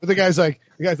 Yeah. But the guy's like,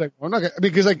 well, I'm not gonna,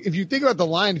 because like, if you think about the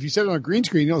line, if you set it on a green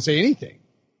screen, you don't say anything.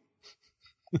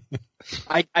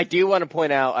 I do want to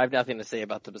point out, I have nothing to say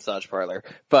about the massage parlor,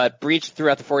 but Breech threw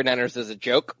out the 49ers as a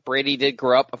joke. Brady did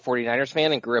grow up a 49ers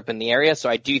fan and grew up in the area, so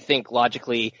I do think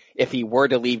logically, if he were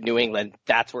to leave New England,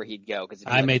 that's where he'd go.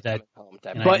 I made that.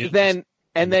 But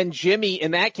then Jimmy,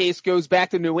 in that case, goes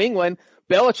back to New England.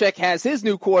 Belichick has his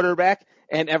new quarterback,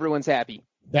 and everyone's happy.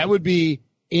 That would be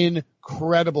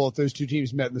incredible if those two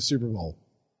teams met in the Super Bowl.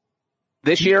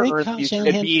 This year, or it'd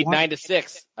be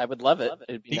 9-6. I would love it.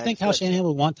 Do you think Kyle Shanahan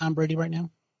would want Tom Brady right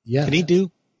now? Yeah. Could he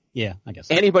do? Yeah, I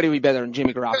guess. Anybody would be better than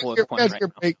Jimmy Garoppolo at the point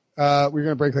right now. We were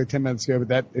going to break like 10 minutes ago, but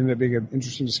that ended up being an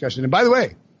interesting discussion. And by the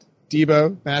way,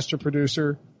 Debo, master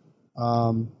producer,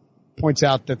 points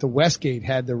out that the Westgate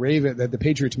had the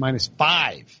Patriots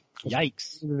 -5.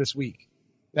 Yikes. This week.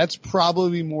 That's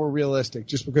probably more realistic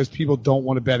just because people don't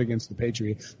want to bet against the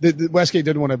Patriots. The Westgate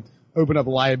didn't want to open up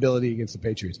liability against the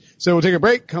Patriots. So we'll take a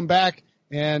break, come back,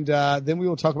 and then we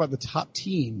will talk about the top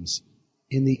teams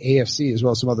in the AFC as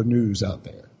well as some other news out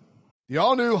there. The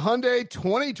all-new Hyundai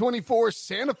 2024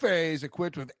 Santa Fe is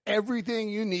equipped with everything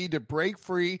you need to break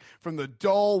free from the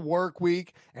dull work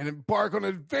week and embark on an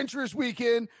adventurous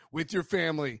weekend with your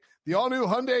family. The all-new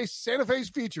Hyundai Santa Fe's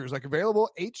features like available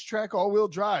H-Track all-wheel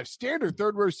drive, standard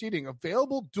third-row seating,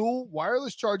 available dual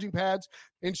wireless charging pads,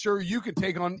 ensure you can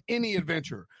take on any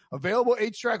adventure. Available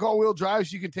H-Track all-wheel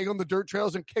drives, you can take on the dirt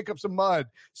trails and kick up some mud.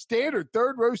 Standard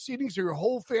third-row seating so your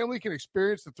whole family can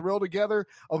experience the thrill together.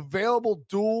 Available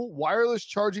dual wireless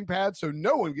charging pads so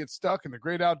no one gets stuck in the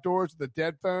great outdoors with a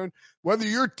dead phone. Whether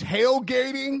you're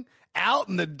tailgating out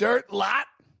in the dirt lot,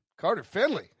 Carter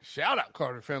Finley, shout out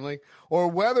Carter Finley, or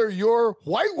whether you're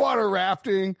whitewater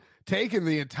rafting, taking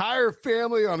the entire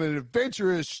family on an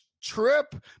adventurous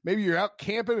trip, maybe you're out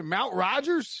camping in Mount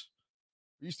Rogers.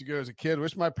 I used to go as a kid.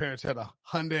 Wish my parents had a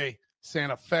Hyundai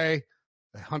Santa Fe.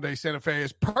 The Hyundai Santa Fe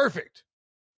is perfect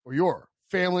for your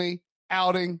family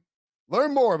outing.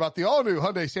 Learn more about the all-new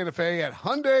Hyundai Santa Fe at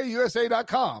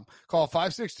HyundaiUSA.com. Call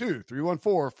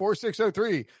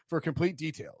 562-314-4603 for complete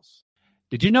details.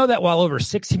 Did you know that while over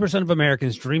 60% of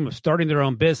Americans dream of starting their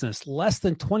own business, less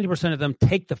than 20% of them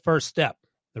take the first step?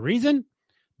 The reason?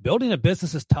 Building a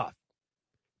business is tough.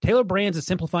 Taylor Brands is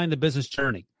simplifying the business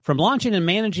journey. From launching and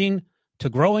managing to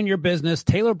growing your business,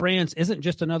 Taylor Brands isn't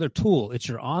just another tool. It's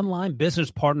your online business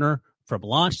partner from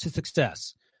launch to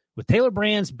success. With Taylor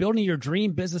Brands, building your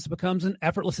dream business becomes an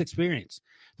effortless experience.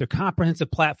 Their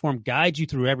comprehensive platform guides you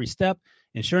through every step,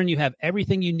 ensuring you have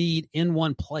everything you need in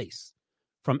one place.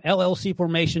 From LLC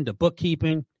formation to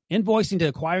bookkeeping, invoicing to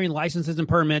acquiring licenses and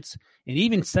permits, and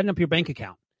even setting up your bank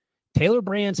account, Taylor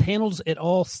Brands handles it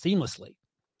all seamlessly.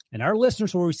 And our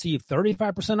listeners will receive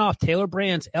 35% off Taylor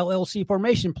Brands LLC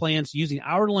formation plans using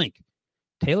our link,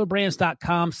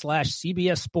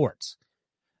 taylorbrands.com/CBS Sports.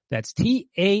 That's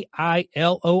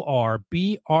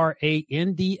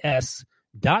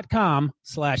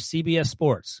TAILORBRANDS.com/CBS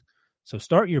Sports. So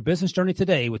start your business journey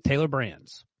today with Taylor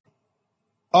Brands.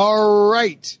 All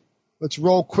right. Let's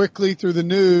roll quickly through the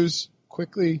news.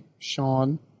 Quickly,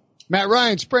 Sean. Matt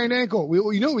Ryan, sprained ankle.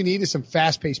 You know what we need is some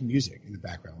fast-paced music in the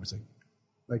background. It's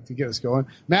like to get us going.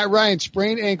 Matt Ryan,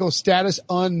 sprained ankle, status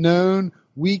unknown,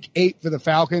 week 8 for the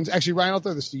Falcons. Actually, Ryan, I'll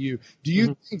throw this to you. Do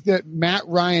you think that Matt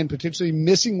Ryan potentially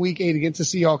missing week 8 against the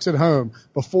Seahawks at home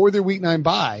before their week 9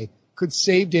 bye could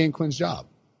save Dan Quinn's job?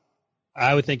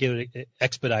 I would think it would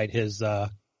expedite his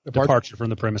departure from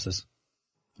the premises.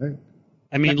 Hey.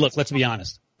 I mean, look, let's be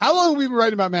honest. How long have we been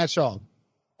writing about Matt Shaw?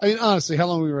 I mean, honestly, how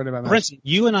long have we been writing about Matt Brinson,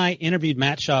 you and I interviewed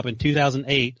Matt Shaw in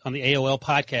 2008 on the AOL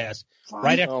podcast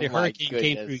right after the hurricane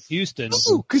came through Houston.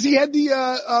 Oh, because he had the,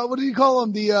 what did he call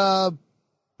them?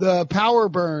 The power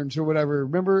burns or whatever.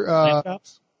 Remember?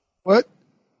 What?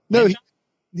 No,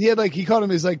 he had he called them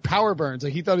his power burns.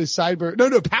 He thought his sideburn.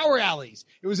 No, power alleys.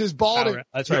 It was his balding.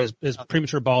 That's right. His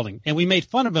premature balding. And we made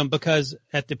fun of him because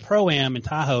at the Pro-Am in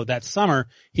Tahoe that summer,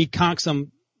 he conked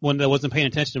some, when I wasn't paying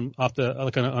attention off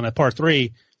on a par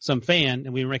 3, some fan,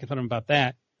 and we were making fun of him about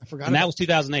that. I forgot. And that was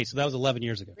 2008, so that was 11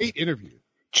 years ago. Great interview.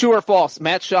 True or false?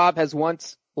 Matt Schaub has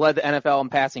once led the NFL in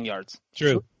passing yards.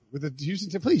 True. With the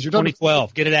Houston, please. You're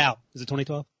 2012. Get it out. Is it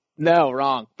 2012? No,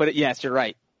 wrong. But yes, you're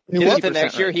right. Didn't the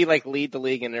next year he lead the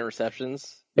league in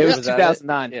interceptions? It was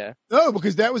 2009. Yeah. No,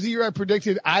 because that was the year I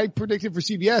predicted for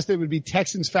CBS that it would be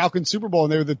Texans Falcons Super Bowl,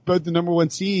 and they were both the number 1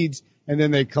 seeds, and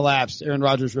then they collapsed. Aaron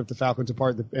Rodgers ripped the Falcons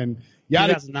apart, and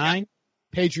 2009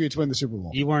 Patriots win the Super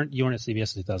Bowl. You weren't at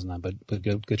CBS in 2009, but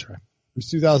good try. It was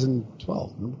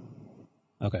 2012. Remember?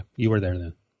 Okay, you were there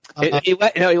then. He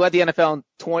led the NFL in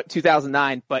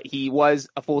 2009, but he was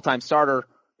a full-time starter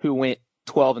who went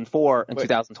 12-4 in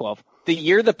 2012. The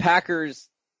year the Packers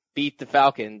beat the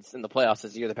Falcons in the playoffs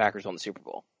is the year the Packers won the Super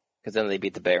Bowl, because then they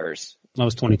beat the Bears. That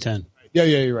was 2010. Yeah,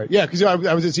 you're right. Yeah, because I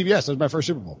was at CBS. That was my first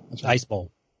Super Bowl. That's right. Ice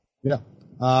Bowl. Yeah.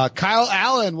 Kyle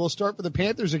Allen will start for the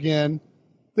Panthers again.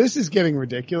 This is getting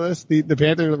ridiculous. The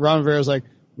Panthers, Ron Rivera's like,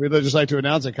 we'd just like to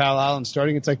announce that Kyle Allen's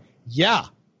starting. It's like, yeah,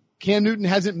 Cam Newton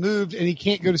hasn't moved and he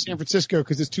can't go to San Francisco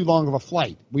because it's too long of a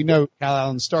flight. We know Kyle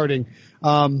Allen's starting.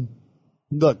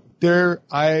 Look,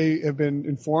 I have been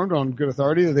informed on good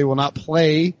authority that they will not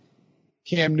play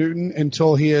Cam Newton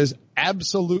until he is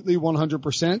absolutely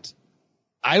 100%.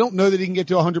 I don't know that he can get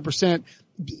to 100%.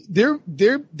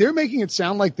 They're making it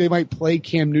sound like they might play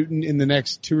Cam Newton in the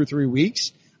next 2 or 3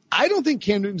 weeks. I don't think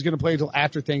Cam Newton's going to play until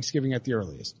after Thanksgiving at the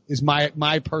earliest, is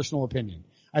my personal opinion.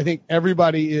 I think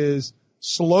everybody is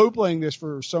slow playing this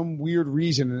for some weird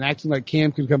reason and acting like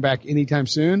Cam can come back anytime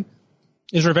soon.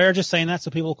 Is Rivera just saying that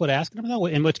so people could ask him? No,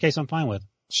 in which case I'm fine with.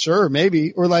 Sure,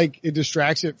 maybe. Or like it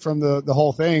distracts it from the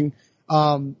whole thing.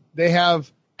 They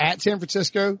have at San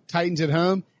Francisco, Titans at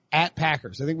home, at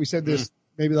Packers. I think we said this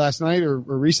maybe last night or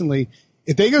recently.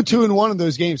 If they go 2-1 in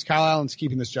those games, Kyle Allen's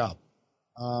keeping this job.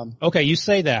 Okay, you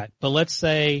say that, but let's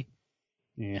say,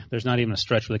 there's not even a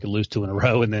stretch where they could lose 2 in a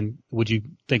row, and then would you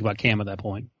think about Cam at that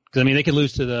point? Because I mean, they could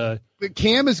lose to But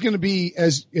Cam is going to be,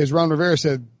 as Ron Rivera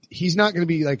said, he's not going to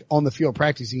be like on the field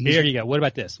practicing. Here you go. What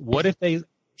about this? What if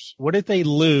they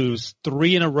lose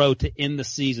 3 in a row to end the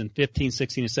season, 15,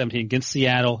 16, and 17 against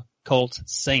Seattle, Colts,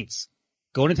 Saints,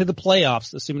 going into the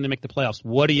playoffs, assuming they make the playoffs?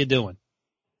 What are you doing?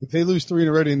 If they lose 3 in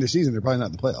a row to end the season, they're probably not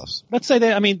in the playoffs. Let's say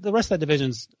the rest of that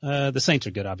division's, the Saints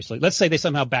are good, obviously. Let's say they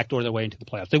somehow backdoor their way into the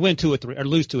playoffs. They win 2 or 3, or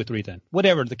lose 2 or 3 then.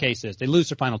 Whatever the case is. They lose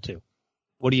their final 2.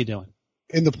 What are you doing?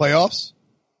 In the playoffs?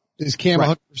 Is Cam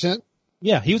 100%?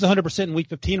 Yeah, he was 100% in week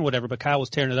 15 or whatever, but Kyle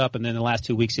was tearing it up, and then the last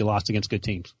 2 weeks he lost against good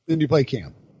teams. Then you play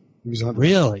Cam. He was 100%.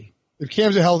 Really? If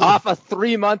Cam's a healthy. Off a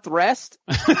 3-month rest?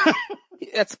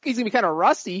 He's going to be kind of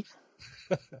rusty.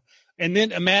 And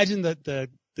then imagine the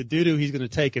doo-doo he's going to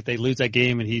take if they lose that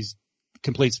game and he's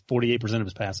completes 48% of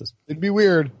his passes. It'd be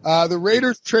weird. The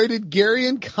Raiders traded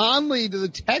Garyon Conley to the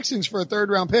Texans for a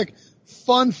 3rd-round pick.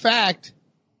 Fun fact,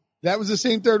 that was the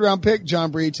same 3rd-round pick,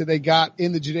 John Breech, that they got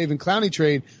in the Jadeveon Clowney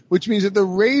trade, which means that the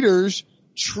Raiders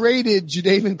traded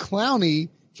Jadeveon Clowney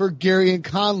for Garyon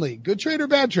Conley. Good trade or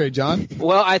bad trade, John?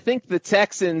 Well, I think the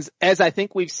Texans, as I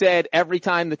think we've said every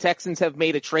time the Texans have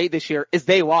made a trade this year, is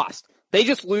they lost. They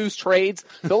just lose trades.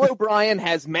 Bill O'Brien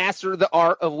has mastered the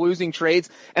art of losing trades.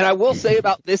 And I will say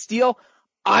about this deal,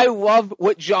 I love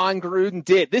what John Gruden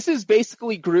did. This is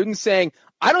basically Gruden saying,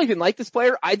 I don't even like this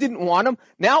player. I didn't want him.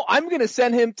 Now I'm going to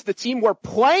send him to the team we're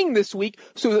playing this week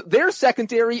so that their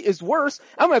secondary is worse.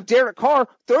 I'm going to have Derek Carr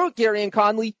throw at Garyon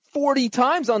Conley 40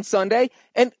 times on Sunday,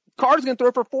 and Carr's going to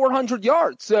throw for 400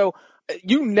 yards. So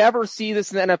you never see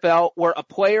this in the NFL where a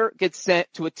player gets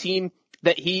sent to a team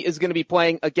that he is going to be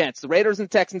playing against. The Raiders and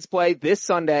Texans play this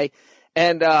Sunday,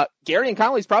 and Garyon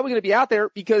Conley's probably going to be out there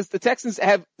because the Texans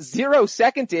have 0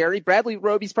 secondary. Bradley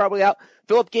Roby's probably out.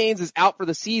 Phillip Gaines is out for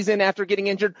the season after getting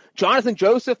injured. Jonathan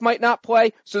Joseph might not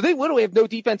play. So they literally have no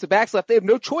defensive backs left. They have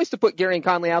no choice to put Garyon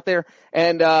Conley out there.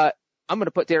 And I'm going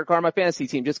to put Derek Carr on my fantasy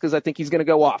team just because I think he's going to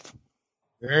go off.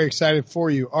 Very excited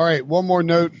for you. All right, one more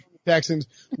note, Texans.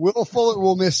 Will Fuller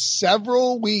will miss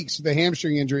several weeks with a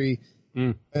hamstring injury.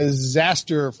 A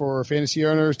disaster for fantasy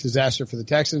owners, disaster for the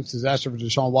Texans, disaster for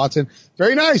Deshaun Watson.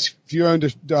 Very nice if you owned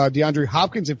DeAndre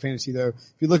Hopkins in fantasy, though.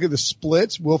 If you look at the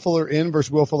splits, Will Fuller in versus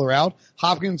Will Fuller out,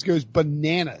 Hopkins goes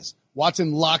bananas.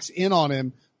 Watson locks in on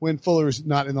him when Fuller's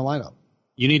not in the lineup.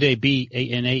 You need a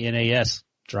BANANAS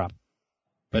drop.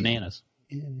 Bananas.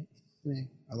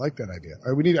 I like that idea.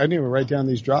 All right, I need to write down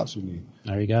these drops we need.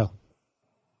 There you go.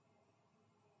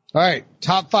 All right,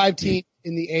 top 5 teams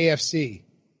in the AFC.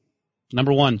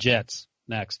 Number 1, Jets.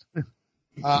 Next.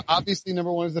 Obviously,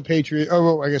 number 1 is the Patriots. Oh,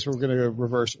 well, I guess we're going to go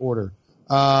reverse order.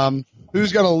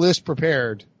 Who's got a list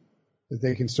prepared that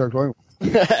they can start going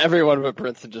with? Everyone but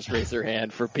Brinson just raised their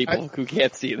hand for people who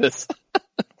can't see this.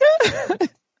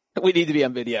 We need to be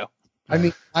on video. I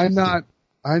mean, I'm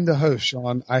the host,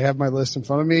 Sean. I have my list in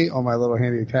front of me on my little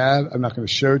handy pad. I'm not going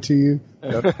to show it to you.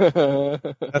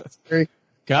 That's scary.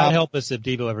 God help us if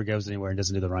Devo ever goes anywhere and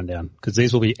doesn't do the rundown, because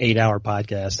these will be 8-hour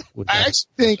podcasts. I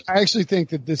actually think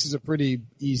that this is a pretty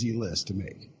easy list to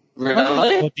make. Really?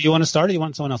 Well, do you want to start, or do you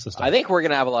want someone else to start? I think we're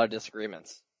going to have a lot of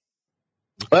disagreements.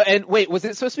 And wait, was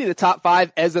it supposed to be the top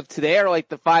 5 as of today, or like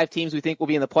the 5 teams we think will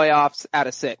be in the playoffs out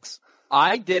of 6?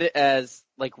 I did it as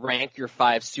like rank your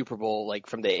 5 Super Bowl like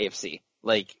from the AFC.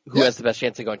 like who has the best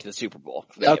chance of going to the Super Bowl.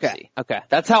 For the AFC. Okay.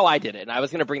 That's how I did it, and I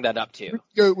was going to bring that up too.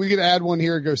 We could add one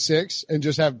here and go 6 and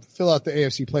just fill out the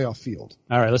AFC playoff field.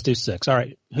 All right, let's do 6. All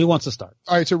right, who wants to start?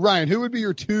 All right, so Ryan, who would be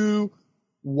your 2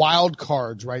 wild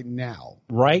cards right now?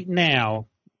 Right now,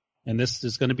 and this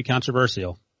is going to be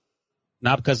controversial,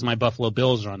 not because my Buffalo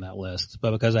Bills are on that list,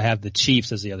 but because I have the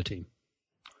Chiefs as the other team.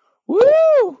 Woo!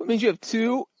 It means you have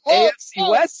 2 AFC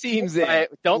West teams in.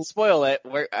 Don't spoil it.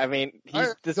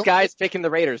 This guy's picking the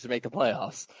Raiders to make the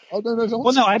playoffs. Oh, no,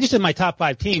 Well, no, I just did my top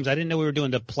 5 teams. I didn't know we were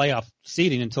doing the playoff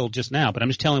seeding until just now, but I'm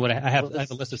just telling you what I have. I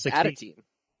have a list of 6 Add a teams. team.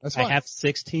 That's fine. I have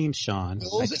 6 teams, Sean.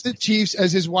 Bills and the Chiefs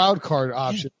as his wild card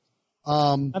option.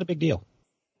 Not a big deal.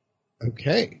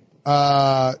 Okay.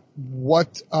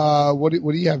 What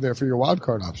do you have there for your wild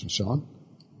card option, Sean?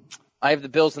 I have the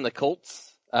Bills and the Colts.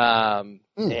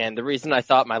 And the reason I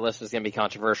thought my list was going to be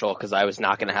controversial because I was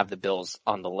not going to have the Bills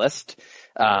on the list.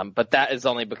 But that is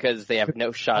only because they have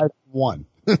no shot. One.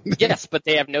 Yes, but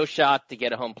they have no shot to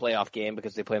get a home playoff game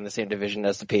because they play in the same division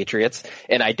as the Patriots.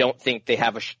 And I don't think they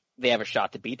have a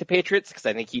shot to beat the Patriots because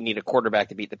I think you need a quarterback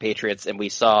to beat the Patriots. And we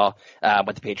saw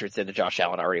what the Patriots did to Josh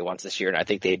Allen already once this year. And I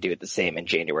think they'd do it the same in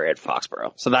January at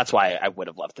Foxborough. So that's why I would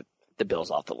have left the Bills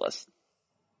off the list.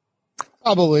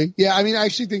 Probably. Yeah, I mean, I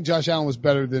actually think Josh Allen was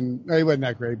better than, he wasn't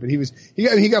that great, but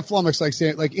he got flummoxed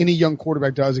like any young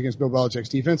quarterback does against Bill Belichick's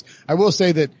defense. I will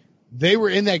say that they were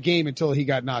in that game until he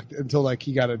got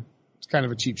he got a kind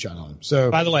of a cheap shot on him.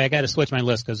 So, by the way, I got to switch my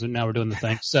list because now we're doing the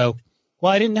thing. So,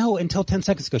 well, I didn't know until 10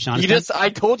 seconds ago, Sean. I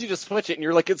told you to switch it and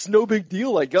you're like, it's no big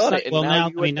deal. I got it. And well, now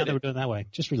that we're doing it that way,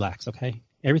 just relax. Okay.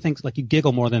 Everything's like you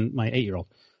giggle more than my 8-year-old.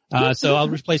 So I'll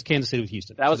replace Kansas City with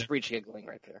Houston. That was Breech giggling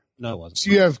right there. No, it wasn't.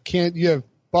 So you have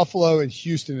Buffalo and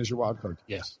Houston as your wild card.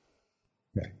 Yes.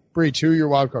 Okay. Breech, who are your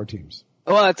wild card teams?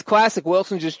 Well, it's classic.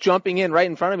 Wilson just jumping in right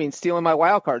in front of me and stealing my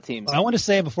wild card teams. I want to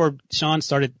say before Sean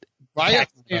started. I got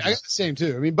the same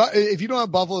too. I mean, but if you don't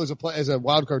have Buffalo as a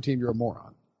wild card team, you're a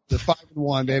moron. They're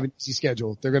 5-1. They have an easy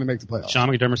schedule. They're going to make the playoffs. Sean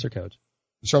McDermott's their coach.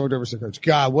 Sean McDermott's their coach.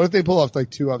 God, what if they pull off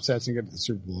like 2 upsets and get to the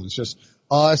Super Bowl? It's just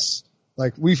us.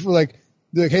 Like we feel like,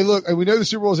 hey, look, we know the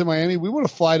Super Bowl's in Miami. We want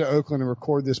to fly to Oakland and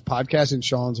record this podcast in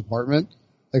Sean's apartment.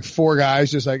 Like 4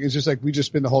 guys, it's just like we just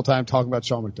spend the whole time talking about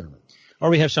Sean McDermott. Or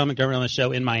we have Sean McDermott on the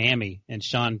show in Miami, and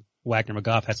Sean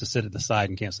Wagner-McGough has to sit at the side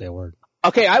and can't say a word.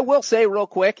 Okay, I will say real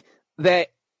quick that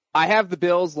I have the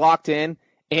Bills locked in,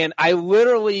 and I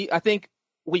think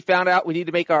we found out we need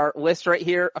to make our list right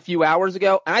here a few hours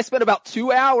ago, and I spent about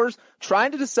 2 hours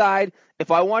trying to decide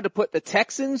if I wanted to put the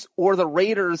Texans or the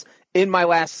Raiders in my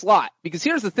last slot. Because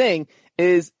here's the thing,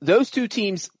 is those 2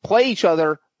 teams play each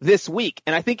other this week.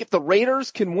 And I think if the Raiders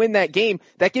can win that game,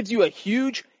 that gives you a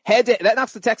huge that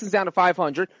knocks the Texans down to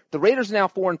 500. The Raiders are now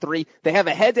 4-3. They have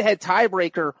a head-to-head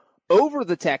tiebreaker over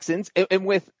the Texans. And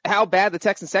with how bad the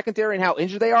Texans secondary and how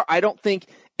injured they are, I don't think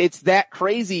it's that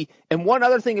crazy. And one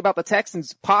other thing about the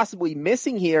Texans possibly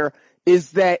missing here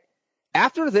is that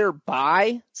after their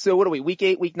bye, so what are we, week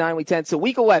 8, week 9, week 10, so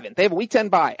week 11, they have a week 10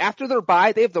 bye. After their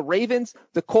bye, they have the Ravens,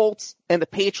 the Colts, and the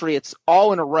Patriots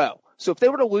all in a row. So if they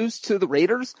were to lose to the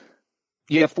Raiders,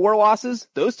 you have 4 losses.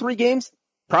 Those 3 games,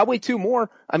 probably 2 more.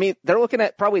 I mean, they're looking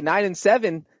at probably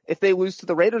 9-7 if they lose to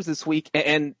the Raiders this week.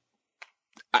 And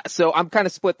so I'm kind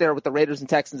of split there with the Raiders and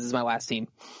Texans as my last team.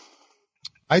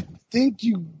 I think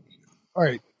all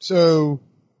right. So,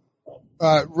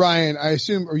 Ryan, I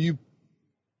assume, are you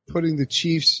putting the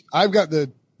Chiefs? I've got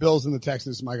the Bills and the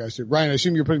Texans as my guys too. Ryan, I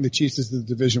assume you're putting the Chiefs as the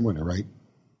division winner, right?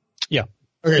 Yeah.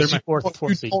 Okay. They're so my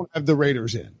fourth seed. You don't have the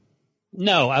Raiders in.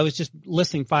 No, I was just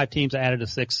listing 5 teams. I added a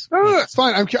 6. No, it's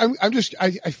fine. I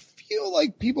feel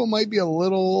like people might be a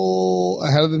little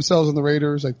ahead of themselves on the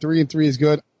Raiders. Like 3-3 is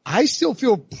good. I still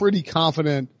feel pretty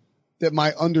confident that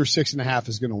my under 6.5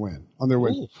 is going to win on their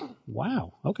win. Ooh,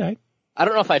 wow. Okay. I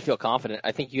don't know if I'd feel confident.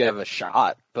 I think you have a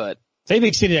shot, but they've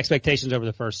exceeded expectations over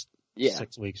the first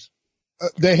 6 weeks.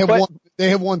 They have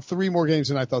won 3 more games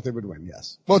than I thought they would win.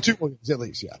 Yes. Well, 2 more games at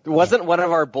least. Yeah. Wasn't one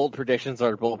of our bold predictions,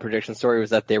 our bold prediction story was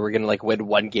that they were going to win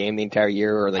 1 game the entire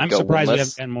year or I'm go surprised winless? we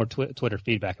haven't gotten more Twitter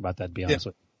feedback about that, to be honest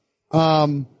with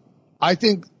you. I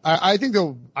think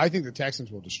the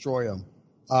Texans will destroy them.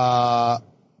 But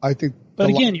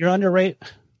again, you're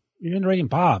underrating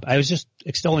Bob. I was just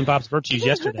extolling Bob's virtues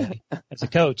yesterday as a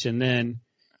coach, and then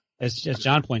as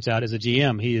John points out, as a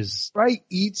GM, he is Wright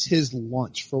eats his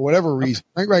lunch for whatever reason.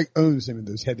 Frank Wright owns him in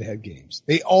those head-to-head games.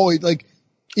 They always I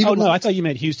thought you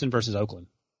meant Houston versus Oakland.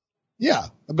 Yeah,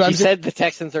 but he said the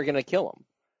Texans are going to kill him.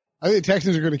 I think the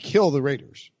Texans are going to kill the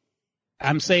Raiders.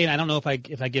 I'm saying I don't know if I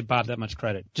give Bob that much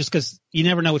credit, just because you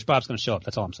never know which Bob's going to show up.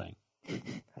 That's all I'm saying.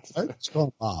 Let's call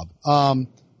him Bob.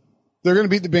 They're going to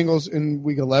beat the Bengals in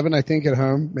week 11, I think, at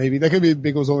home. Maybe that could be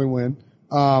the Bengals' only win.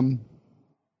 I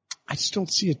just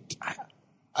don't see it.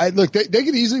 Look, they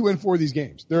could easily win 4 of these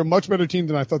games. They're a much better team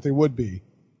than I thought they would be.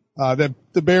 That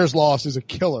the Bears loss is a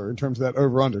killer in terms of that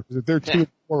over/under because if they're 2-4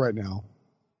 right now.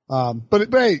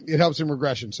 But hey, it helps in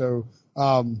regression. So,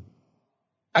 I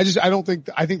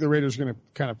think the Raiders are going to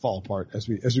kind of fall apart as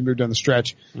we move down the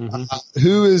stretch. Mm-hmm.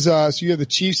 Who is, so you have the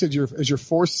Chiefs as your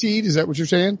 4th seed? Is that what you're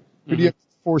saying? Who do you have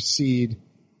 4th seed,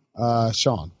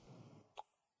 Sean?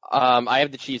 I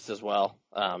have the Chiefs as well,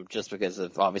 just because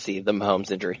of obviously the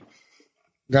Mahomes injury.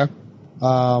 Okay.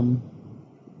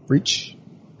 Breech?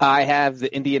 I have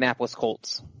the Indianapolis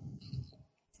Colts.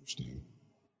 Interesting.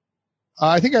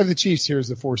 I think I have the Chiefs here as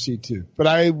the 4 seed too, but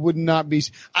I would not be.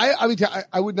 I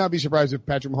would not be surprised if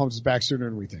Patrick Mahomes is back sooner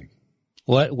than we think.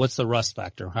 What's the rust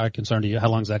factor? How concerned are you? How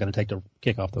long is that going to take to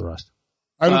kick off the rust?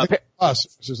 I don't think us.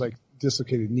 It's just like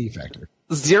dislocated knee factor.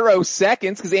 0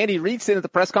 seconds because Andy Reid said at the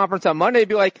press conference on Monday, he'd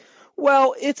be like,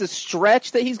 "Well, it's a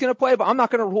stretch that he's going to play, but I'm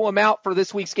not going to rule him out for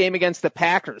this week's game against the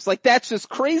Packers." Like that's just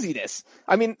craziness.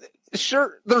 I mean,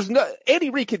 sure, Andy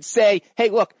Reid could say, "Hey,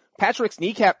 look, Patrick's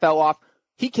kneecap fell off.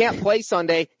 He can't play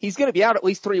Sunday. He's going to be out at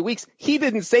least 3 weeks." He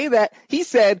didn't say that. He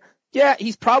said, yeah,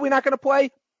 he's probably not going to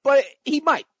play, but he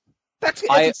might. That's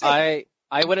insane.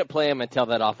 I wouldn't play him until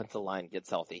that offensive line gets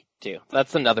healthy too.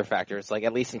 That's another factor. It's like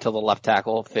at least until the left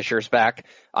tackle Fisher's back,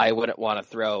 I wouldn't want to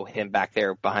throw him back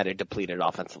there behind a depleted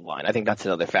offensive line. I think that's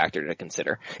another factor to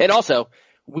consider. And also,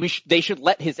 they should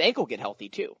let his ankle get healthy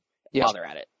too while they're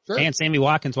at it. Sure. And Sammy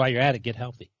Watkins, while you're at it, get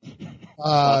healthy.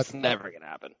 That's never going to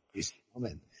happen.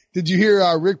 Did you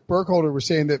hear Rick Burkholder was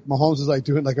saying that Mahomes is like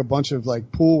doing like a bunch of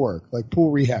like pool work, like pool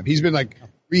rehab. He's been like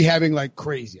rehabbing like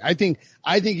crazy. I think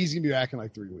he's going to be back in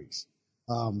like 3 weeks.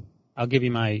 I'll give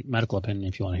you my medical opinion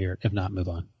if you want to hear it. If not, move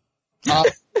on.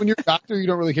 When you're a doctor, you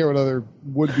don't really care what other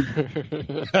would be.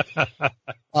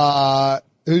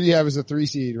 Who do you have as a 3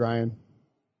 seed, Ryan?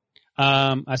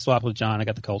 I swapped with John. I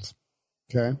got the Colts.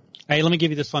 Okay. Hey, let me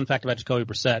give you this fun fact about Jacoby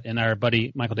Brissett. And our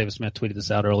buddy Michael Davis Smith tweeted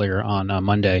this out earlier on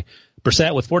Monday.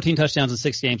 Brissett, with 14 touchdowns in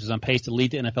 6 games, is on pace to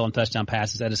lead the NFL in touchdown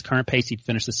passes. At his current pace, he'd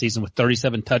finish the season with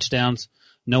 37 touchdowns.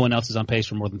 No one else is on pace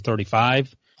for more than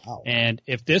 35. Wow. And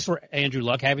if this were Andrew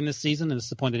Luck having this season, and this is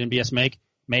the point that NBS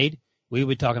made, we would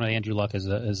be talking about Andrew Luck as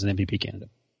an MVP candidate.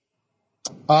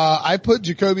 I put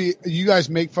Jacoby. You guys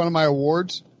make fun of my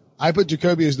awards. I put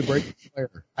Jacoby as the breakout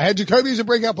player. I had Jacoby as a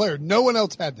breakout player. No one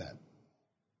else had that.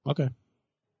 Okay.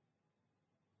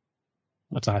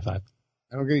 That's a high five.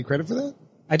 I don't get any credit for that?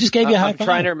 I just gave you a high five. I'm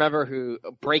trying to remember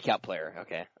breakout player.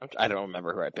 Okay. I don't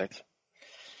remember who I picked.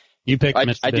 You picked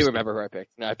I do remember who I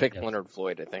picked. No, I picked Leonard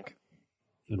Floyd, I think.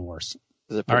 Even worse.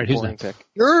 All right, who's next? Pick.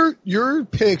 Your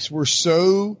picks were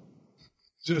so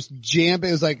just jam.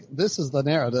 It was like, this is the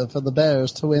narrative for the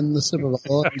Bears to win the Super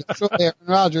Bowl. Aaron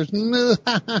Rodgers.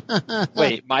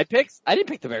 Wait, my picks? I didn't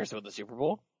pick the Bears to win the Super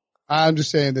Bowl. I'm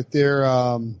just saying that they're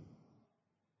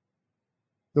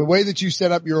the way that you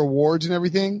set up your awards and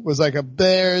everything was like a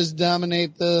Bears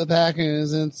dominate the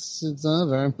Packers. It's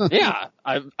over. Yeah,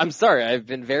 I'm sorry. I've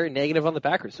been very negative on the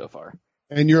Packers so far.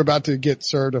 And you're about to get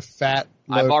served a fat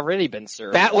load. I've already been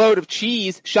served. Fat load of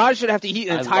cheese. Sean should have to eat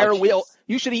an entire wheel.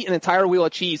 You should eat an entire wheel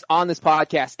of cheese on this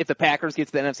podcast if the Packers get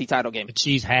to the NFC title game. A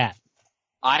cheese hat.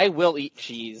 I will eat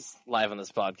cheese live on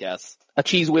this podcast. A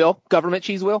cheese wheel? Government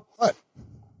cheese wheel? What?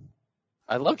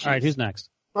 I love cheese. All right, who's next?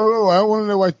 Oh, I want to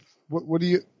know why. What do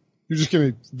you? You're just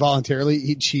going to voluntarily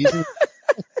eat cheese?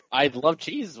 I love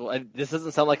cheese. This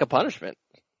doesn't sound like a punishment.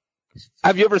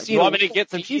 Have you ever seen? You want me to get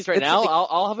some cheese right now?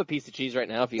 I'll have a piece of cheese right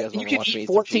now if you guys want to watch me. You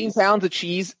can eat 14 pounds of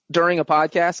cheese during a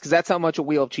podcast because that's how much a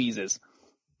wheel of cheese is.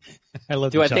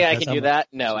 Do I think I can do that?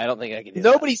 No, I don't think I can do that.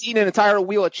 Nobody's eaten an entire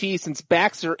wheel of cheese since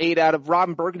Baxter ate out of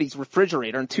Robin Burgundy's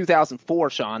refrigerator in 2004,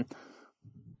 Sean.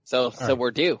 So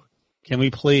we're due. Can we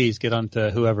please get on to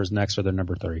whoever's next for their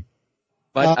number 3?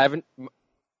 But I haven't.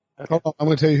 Okay. Hold on, I'm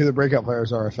going to tell you who the breakout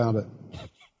players are. I found it.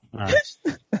 All right.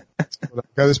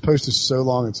 God, this post is so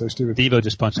long and so stupid. Debo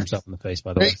just punched himself in the face,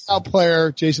 by the way. Breakout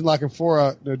player, Jason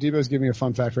Lockenfora. No, Debo's giving me a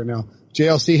fun fact right now.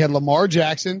 JLC had Lamar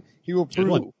Jackson. He will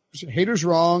prove haters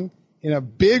wrong in a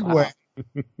big way.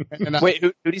 Wait,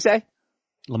 who did he say?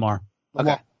 Lamar.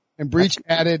 Okay. And Breech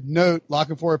added, note,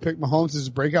 Lockenfora picked Mahomes as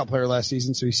a breakout player last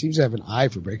season, so he seems to have an eye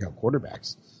for breakout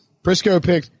quarterbacks. Prisco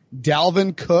picked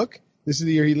Dalvin Cook. This is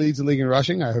the year he leads the league in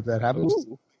rushing. I hope that happens.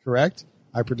 Ooh. Correct.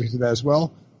 I predicted that as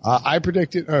well.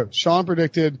 Sean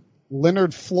predicted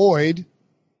Leonard Floyd.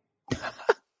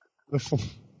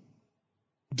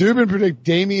 Dubin predicted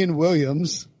Damian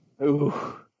Williams. Ooh.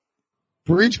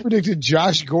 Breech predicted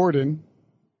Josh Gordon.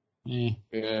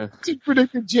 Yeah. He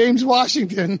predicted James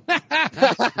Washington.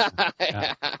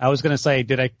 Yeah. I was going to say,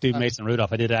 did I do Mason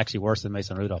Rudolph? I did actually worse than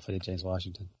Mason Rudolph. I did James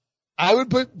Washington. I would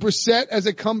put Brissett as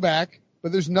a comeback,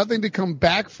 but there's nothing to come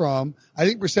back from. I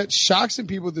think Brissett shocks some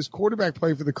people with this quarterback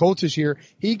play for the Colts this year.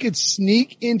 He could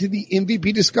sneak into the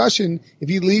MVP discussion if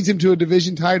he leads him to a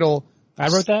division title. I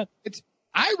wrote that?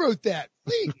 I wrote that.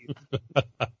 Please.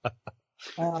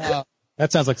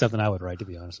 That sounds like something I would write, to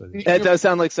be honest with you. That does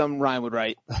sound like something Ryan would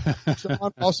write.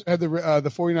 Sean also had the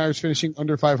 49ers finishing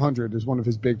under 500 as one of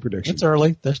his big predictions. It's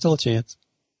early. There's still a chance.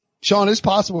 Sean, it's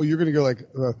possible you're going to go like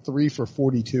 3 for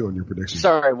 42 on your prediction.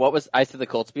 Sorry, what was I said the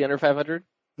Colts be under 500?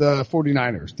 The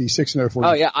 49ers, the 6-0 49ers.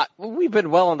 Oh yeah, we've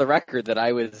been well on the record that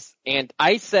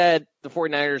I said the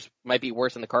 49ers might be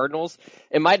worse than the Cardinals.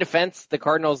 In my defense, the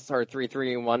Cardinals are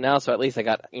 3-1 now, so at least I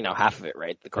got, half of it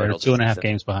right. The Cardinals are 2.5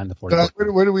 games behind the 49ers.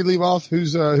 Where do we leave off?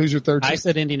 Who's your third team? I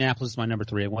said Indianapolis is my number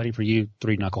 3. I'm waiting for you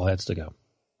 3 knuckleheads to go.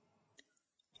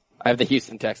 I have the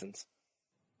Houston Texans.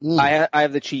 I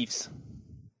have the Chiefs.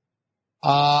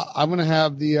 I'm going to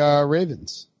have the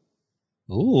Ravens.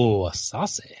 Ooh,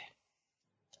 saucy.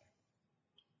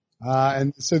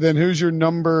 And so then who's your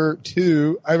number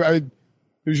 2?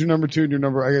 Who's your number 2 and your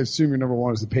number, I assume your number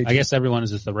 1 is the Patriots. I guess everyone is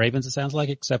just the Ravens, it sounds like,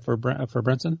 except for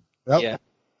Brinson. Yep. Yeah.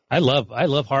 I love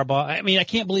Harbaugh. I mean, I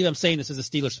can't believe I'm saying this as a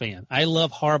Steelers fan. I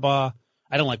love Harbaugh.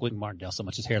 I don't like Wink Martindale so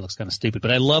much. His hair looks kind of stupid,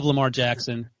 but I love Lamar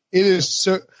Jackson. It is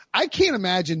so, I can't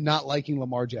imagine not liking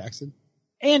Lamar Jackson.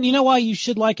 And you know why you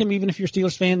should like him, even if you're a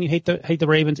Steelers fan, you hate the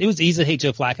Ravens. It was easy to hate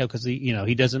Joe Flacco because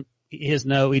he doesn't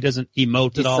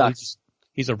emote at all.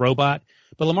 He's a robot.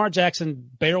 But Lamar Jackson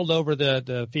barreled over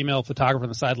the female photographer on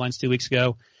the sidelines 2 weeks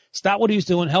ago, stopped what he was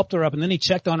doing, helped her up, and then he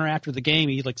checked on her after the game.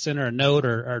 He sent her a note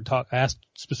or asked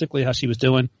specifically how she was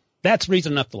doing. That's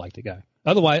reason enough to like the guy.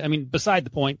 Otherwise, I mean, beside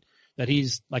the point that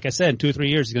he's, like I said, in 2 or 3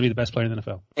 years, he's going to be the best player in the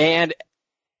NFL. And,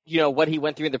 what he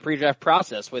went through in the pre-draft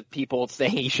process with people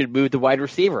saying he should move the wide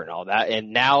receiver and all that.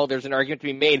 And now there's an argument to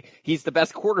be made. He's the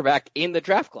best quarterback in the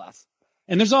draft class.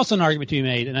 And there's also an argument to be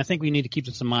made, and I think we need to keep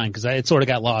this in mind because it sort of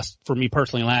got lost for me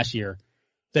personally last year,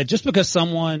 that just because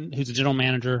someone who's a general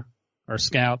manager or a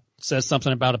scout says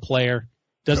something about a player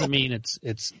doesn't mean it's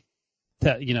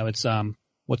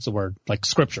what's the word? Like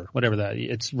scripture, whatever that.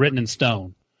 It's written in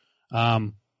stone.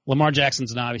 Lamar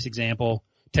Jackson's an obvious example.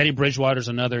 Teddy Bridgewater's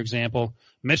another example.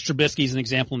 Mitch Trubisky's an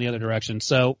example in the other direction.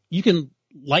 So you can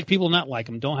like people, not like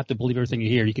them. Don't have to believe everything you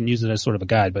hear. You can use it as sort of a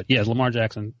guide. But yeah, Lamar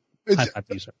Jackson,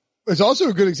 It's also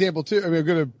a good example too. I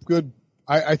mean,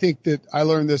 I think that I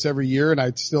learn this every year and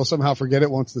I still somehow forget it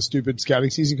once the stupid scouting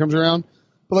season comes around.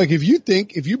 But like, if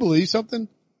you believe something,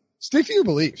 stick to your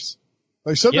beliefs.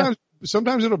 Like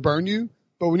sometimes it'll burn you,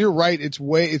 but when you're right, it's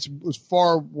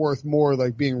far worth more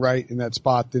like being right in that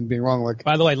spot than being wrong. Like,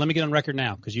 by the way, let me get on record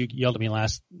now because you yelled at me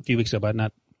last few weeks ago about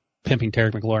not pimping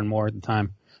Terry McLaurin more at the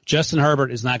time. Justin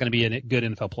Herbert is not going to be a good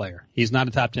NFL player. He's not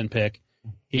a top 10 pick.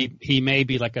 He may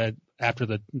be like after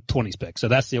the 20s pick. So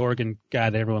that's the Oregon guy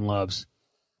that everyone loves.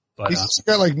 But he's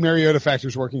got like Mariota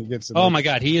factors working against him. Oh my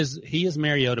God. He is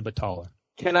Mariota, but taller.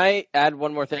 Can I add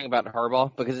one more thing about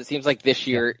Harbaugh? Because it seems like this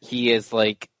year he is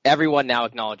like, everyone now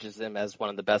acknowledges him as one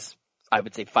of the best, I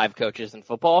would say, 5 coaches in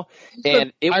football.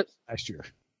 And it was last year.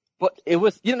 But it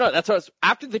was, that's what it was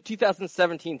after the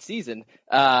 2017 season,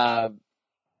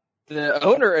 the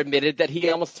owner admitted that he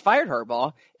almost fired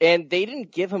Harbaugh, and they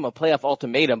didn't give him a playoff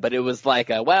ultimatum, but it was like,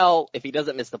 if he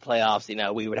doesn't miss the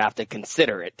playoffs, we would have to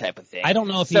consider it type of thing. I don't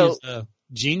know if he's a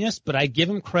genius, but I give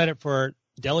him credit for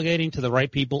delegating to the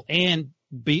right people and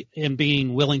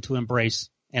being willing to embrace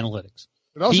analytics.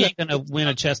 He ain't going to win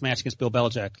a chess match against Bill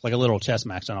Belichick, like a literal chess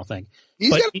match, I don't think.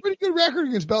 He's got a pretty good record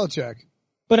against Belichick.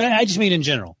 But I just mean in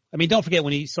general. I mean, don't forget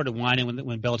when he started whining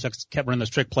when Belichick kept running those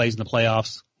trick plays in the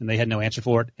playoffs and they had no answer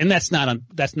for it. And that's not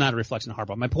a reflection of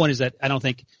Harbaugh. My point is that I don't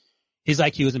think his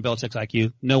IQ isn't Belichick's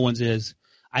IQ. No one's is.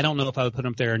 I don't know if I would put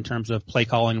him there in terms of play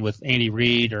calling with Andy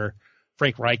Reid or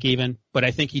Frank Reich even, but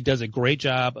I think he does a great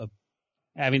job of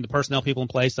having the personnel people in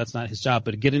place. That's not his job,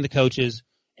 but getting the coaches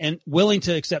and willing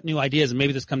to accept new ideas. And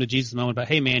maybe this come to Jesus moment about,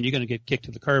 hey man, you're going to get kicked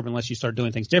to the curb unless you start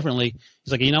doing things differently.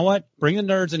 He's like, you know what? Bring the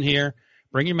nerds in here.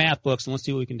 Bring your math books and let's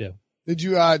see what we can do. Did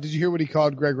you hear what he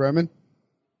called Greg Roman?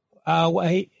 What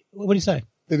did he say?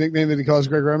 The nickname that he calls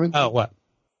Greg Roman? Oh, what?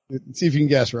 See if you can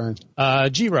guess, Ryan.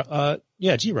 G-Ro.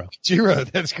 Yeah, G-Ro. G-Ro,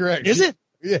 that's correct. Is it?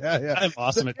 Yeah. I'm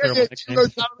awesome at terrible nicknames.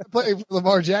 G-Ro's not playing for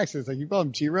Lamar Jackson. It's like you call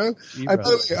him G-Ro. Speaking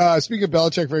of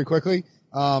Belichick very quickly,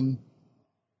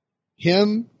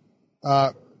 him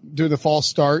doing the false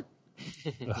start.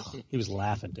 He was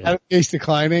laughing, dude. Adam Gase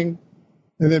declining.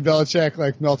 And then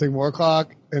Belichick melting more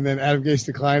clock, and then Adam Gase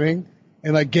declining,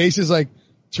 and Gase is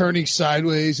turning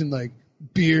sideways and like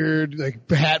beard, like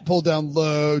hat pulled down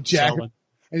low, jacket. Solid.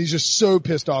 And he's just so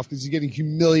pissed off because he's getting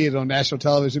humiliated on national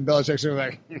television. Belichick's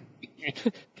like.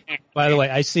 By the way,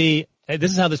 I see.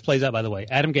 This is how this plays out, by the way.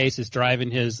 Adam Gase is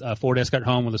driving his Ford Escort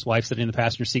home with his wife sitting in the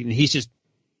passenger seat, and he's just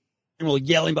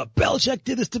yelling about, Belichick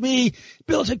did this to me.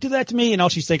 Belichick did that to me. And all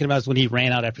she's thinking about is when he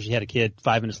ran out after she had a kid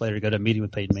 5 minutes later to go to a meeting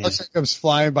with Peyton Manning. Belichick comes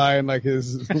flying by in like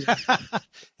his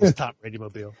Tom Brady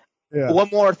mobile. Yeah. One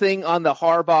more thing on the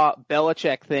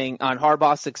Harbaugh-Belichick thing, on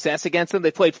Harbaugh's success against them.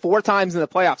 They played 4 times in the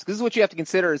playoffs. This is what you have to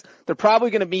consider is they're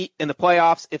probably going to meet in the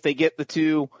playoffs if they get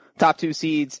the top 2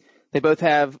 seeds. They both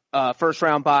have first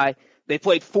round bye. They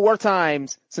played 4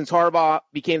 times since Harbaugh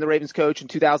became the Ravens coach in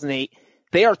 2008.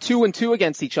 They are 2-2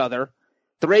 against each other.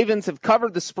 The Ravens have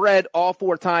covered the spread all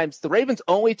 4 times. The Ravens'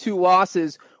 only 2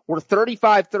 losses were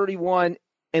 35-31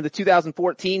 in the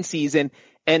 2014 season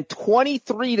and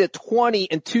 23-20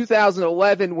 in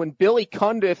 2011 when Billy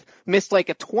Cundiff missed like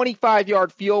a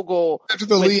 25-yard field goal.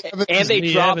 And they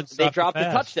dropped the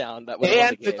touchdown.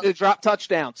 They dropped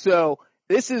touchdown. So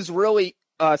this is really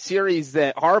a series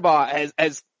that Harbaugh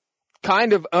has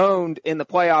kind of owned in the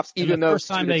playoffs, even though the first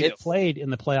time they played in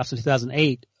the playoffs in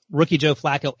 2008, rookie Joe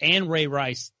Flacco and Ray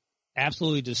Rice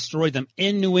absolutely destroyed them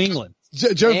in New England. I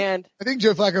think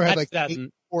Joe Flacco had like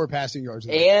 4 passing yards.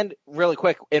 And really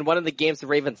quick, in one of the games the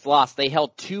Ravens lost, they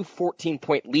held 2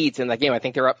 14-point leads in that game. I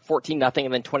think they were up 14-0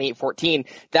 and then 28-14.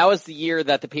 That was the year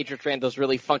that the Patriots ran those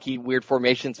really funky, weird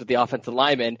formations with the offensive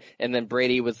linemen, and then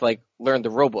Brady was like, learn the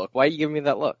rule book. Why are you giving me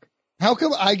that look? How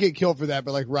come I get killed for that,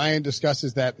 but like Ryan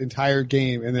discusses that entire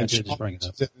game and then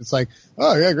it's like,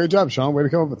 oh yeah, great job, Sean. Way to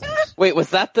come up with that. Wait, was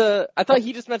that I thought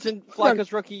he just mentioned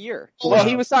Flacco's rookie year. Well,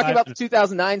 he was talking about the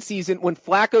 2009 season when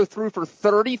Flacco threw for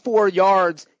 34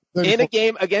 yards in a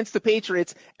game against the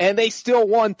Patriots and they still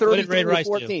won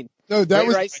 33-14. No, that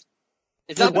was Rice.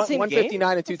 Is that the same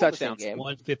 159 and 2 touchdowns.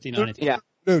 159. Yeah.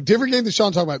 No, different game that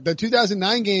Sean talking about. The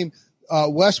 2009 game,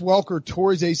 Wes Welker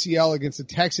tore his ACL against the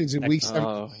Texans in week 7.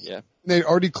 Oh, yeah. They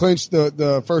already clinched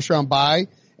the first round bye,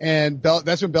 and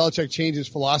that's when Belichick changed his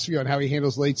philosophy on how he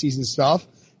handles late season stuff.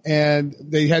 And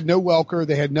they had no Welker,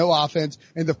 they had no offense,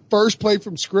 and the first play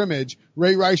from scrimmage,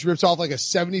 Ray Rice rips off like a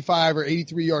 75 or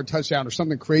 83 yard touchdown or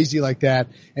something crazy like that,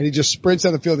 and he just sprints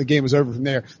down the field and the game was over from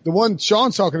there. The one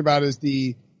Sean's talking about is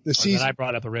the season that I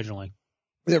brought up originally.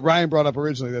 That Ryan brought up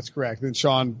originally, that's correct. Then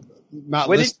Sean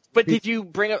But did you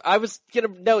bring up? I was gonna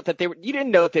note that you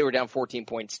didn't note they were down 14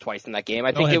 points twice in that game.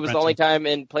 I think it was the only time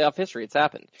in playoff history it's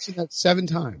happened. I've seen that 7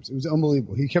 times. It was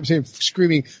unbelievable. He kept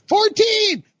screaming,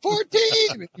 14!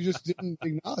 14! You just didn't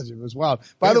acknowledge it. It was wild.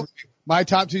 By the way, my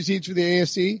top 2 seeds for the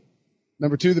AFC,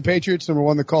 number 2, the Patriots, number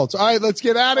 1, the Colts. All right, let's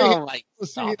get out of here.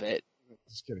 Stop it.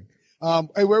 Just kidding.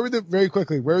 Hey, where would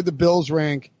the Bills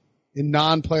rank in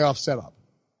non-playoff setup?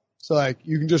 So like,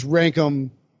 you can just rank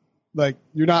them. Like,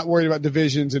 you're not worried about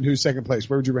divisions and who's second place.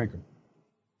 Where would you rank them?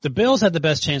 The Bills had the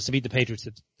best chance to beat the Patriots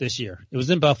this year. It was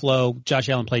in Buffalo. Josh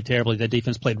Allen played terribly. That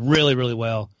defense played really, really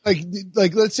well.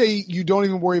 Like let's say you don't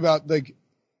even worry about like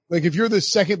if you're the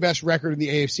second best record in the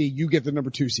AFC, you get the number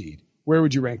 2 seed. Where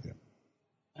would you rank them?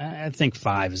 I think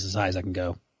 5 is as high as I can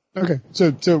go. Okay. So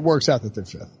it works out that they're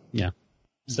 5th. Yeah.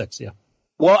 6, yeah.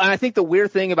 Well, and I think the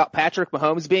weird thing about Patrick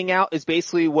Mahomes being out is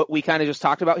basically what we kind of just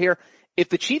talked about here. If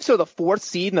the Chiefs are the 4th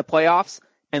seed in the playoffs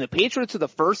and the Patriots are the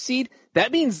 1st seed,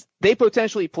 that means they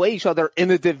potentially play each other in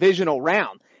the divisional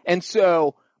round. And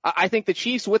so I think the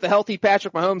Chiefs with a healthy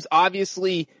Patrick Mahomes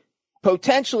obviously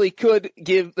potentially could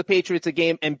give the Patriots a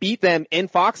game and beat them in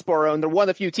Foxborough. And they're one of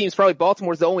the few teams, probably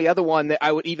Baltimore's the only other one that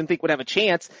I would even think would have a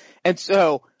chance. And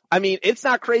so, I mean, it's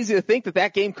not crazy to think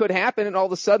that game could happen and all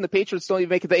of a sudden the Patriots don't even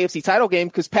make it the AFC title game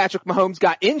because Patrick Mahomes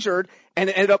got injured and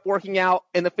it ended up working out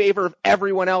in the favor of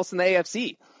everyone else in the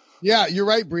AFC. Yeah, you're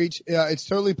right, Breech. It's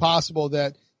totally possible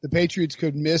that the Patriots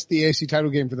could miss the AFC title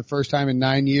game for the first time in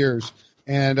 9 years.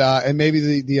 And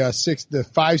maybe the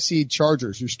 5 seed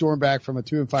Chargers, who storm back from a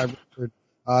 2-5 record,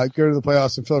 go to the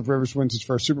playoffs and Phillip Rivers wins his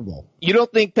first Super Bowl. You don't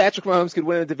think Patrick Mahomes could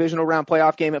win a divisional round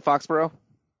playoff game at Foxborough?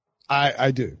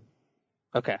 I do.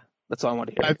 Okay. That's all I want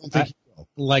to hear. I don't think he will.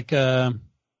 Like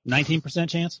 19%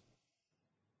 chance?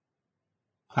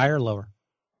 Higher or lower?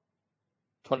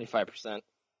 25%.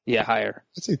 Yeah, higher.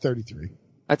 I'd say 33.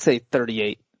 I'd say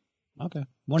 38. Okay.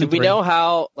 Do we know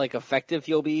how effective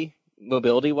he'll be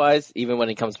mobility wise, even when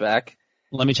he comes back?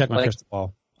 Let me check my crystal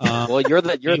ball. Well, you're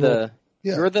the.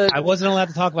 I wasn't allowed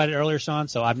to talk about it earlier, Sean,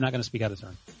 so I'm not going to speak out of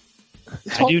turn.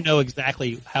 I do know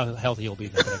exactly how healthy he'll be.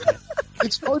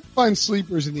 It's hard to find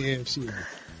sleepers in the AFC.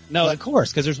 No, of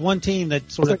course, because there's one team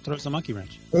that sort of throws a monkey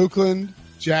wrench. Oakland,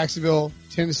 Jacksonville,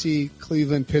 Tennessee,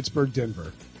 Cleveland, Pittsburgh,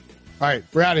 Denver. All right,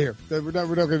 we're out of here. We're not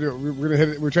going to do it. We're going to hit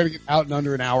it. We're trying to get out in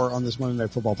under an hour on this Monday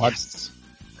Night Football podcast.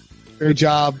 Great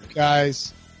job,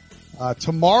 guys.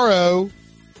 Tomorrow,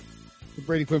 the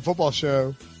Brady Quinn Football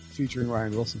Show featuring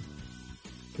Ryan Wilson.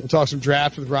 We'll talk some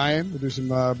draft with Ryan. We'll do some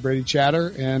Brady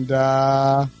chatter. And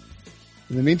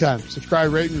in the meantime,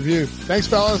 subscribe, rate, and review. Thanks,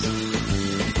 fellas.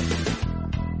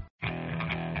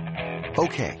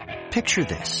 Okay, picture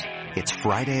this. It's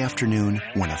Friday afternoon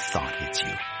when a thought hits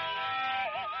you.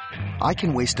 I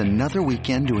can waste another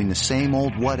weekend doing the same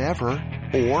old whatever,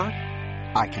 or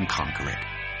I can conquer it.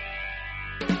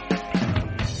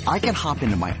 I can hop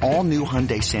into my all-new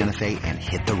Hyundai Santa Fe and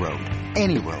hit the road.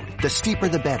 Any road. The steeper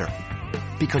the better.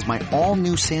 Because my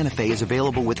all-new Santa Fe is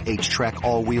available with H-Track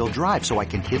all-wheel drive, so I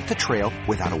can hit the trail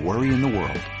without a worry in the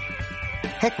world.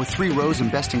 Heck, with 3 rows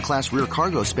and best-in-class rear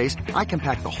cargo space, I can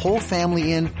pack the whole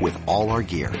family in with all our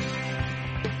gear.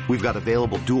 We've got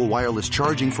available dual wireless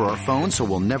charging for our phones, so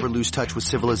we'll never lose touch with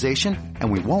civilization, and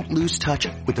we won't lose touch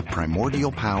with the primordial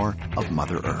power of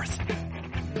Mother Earth.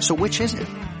 So which is it?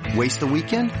 Waste the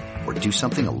weekend or do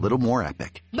something a little more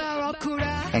epic?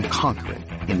 And conquer it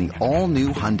in the all-new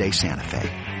Hyundai Santa Fe.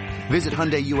 Visit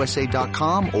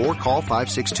HyundaiUSA.com or call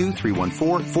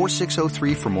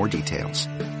 562-314-4603 for more details.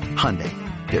 Hyundai,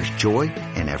 there's joy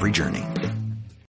in every journey.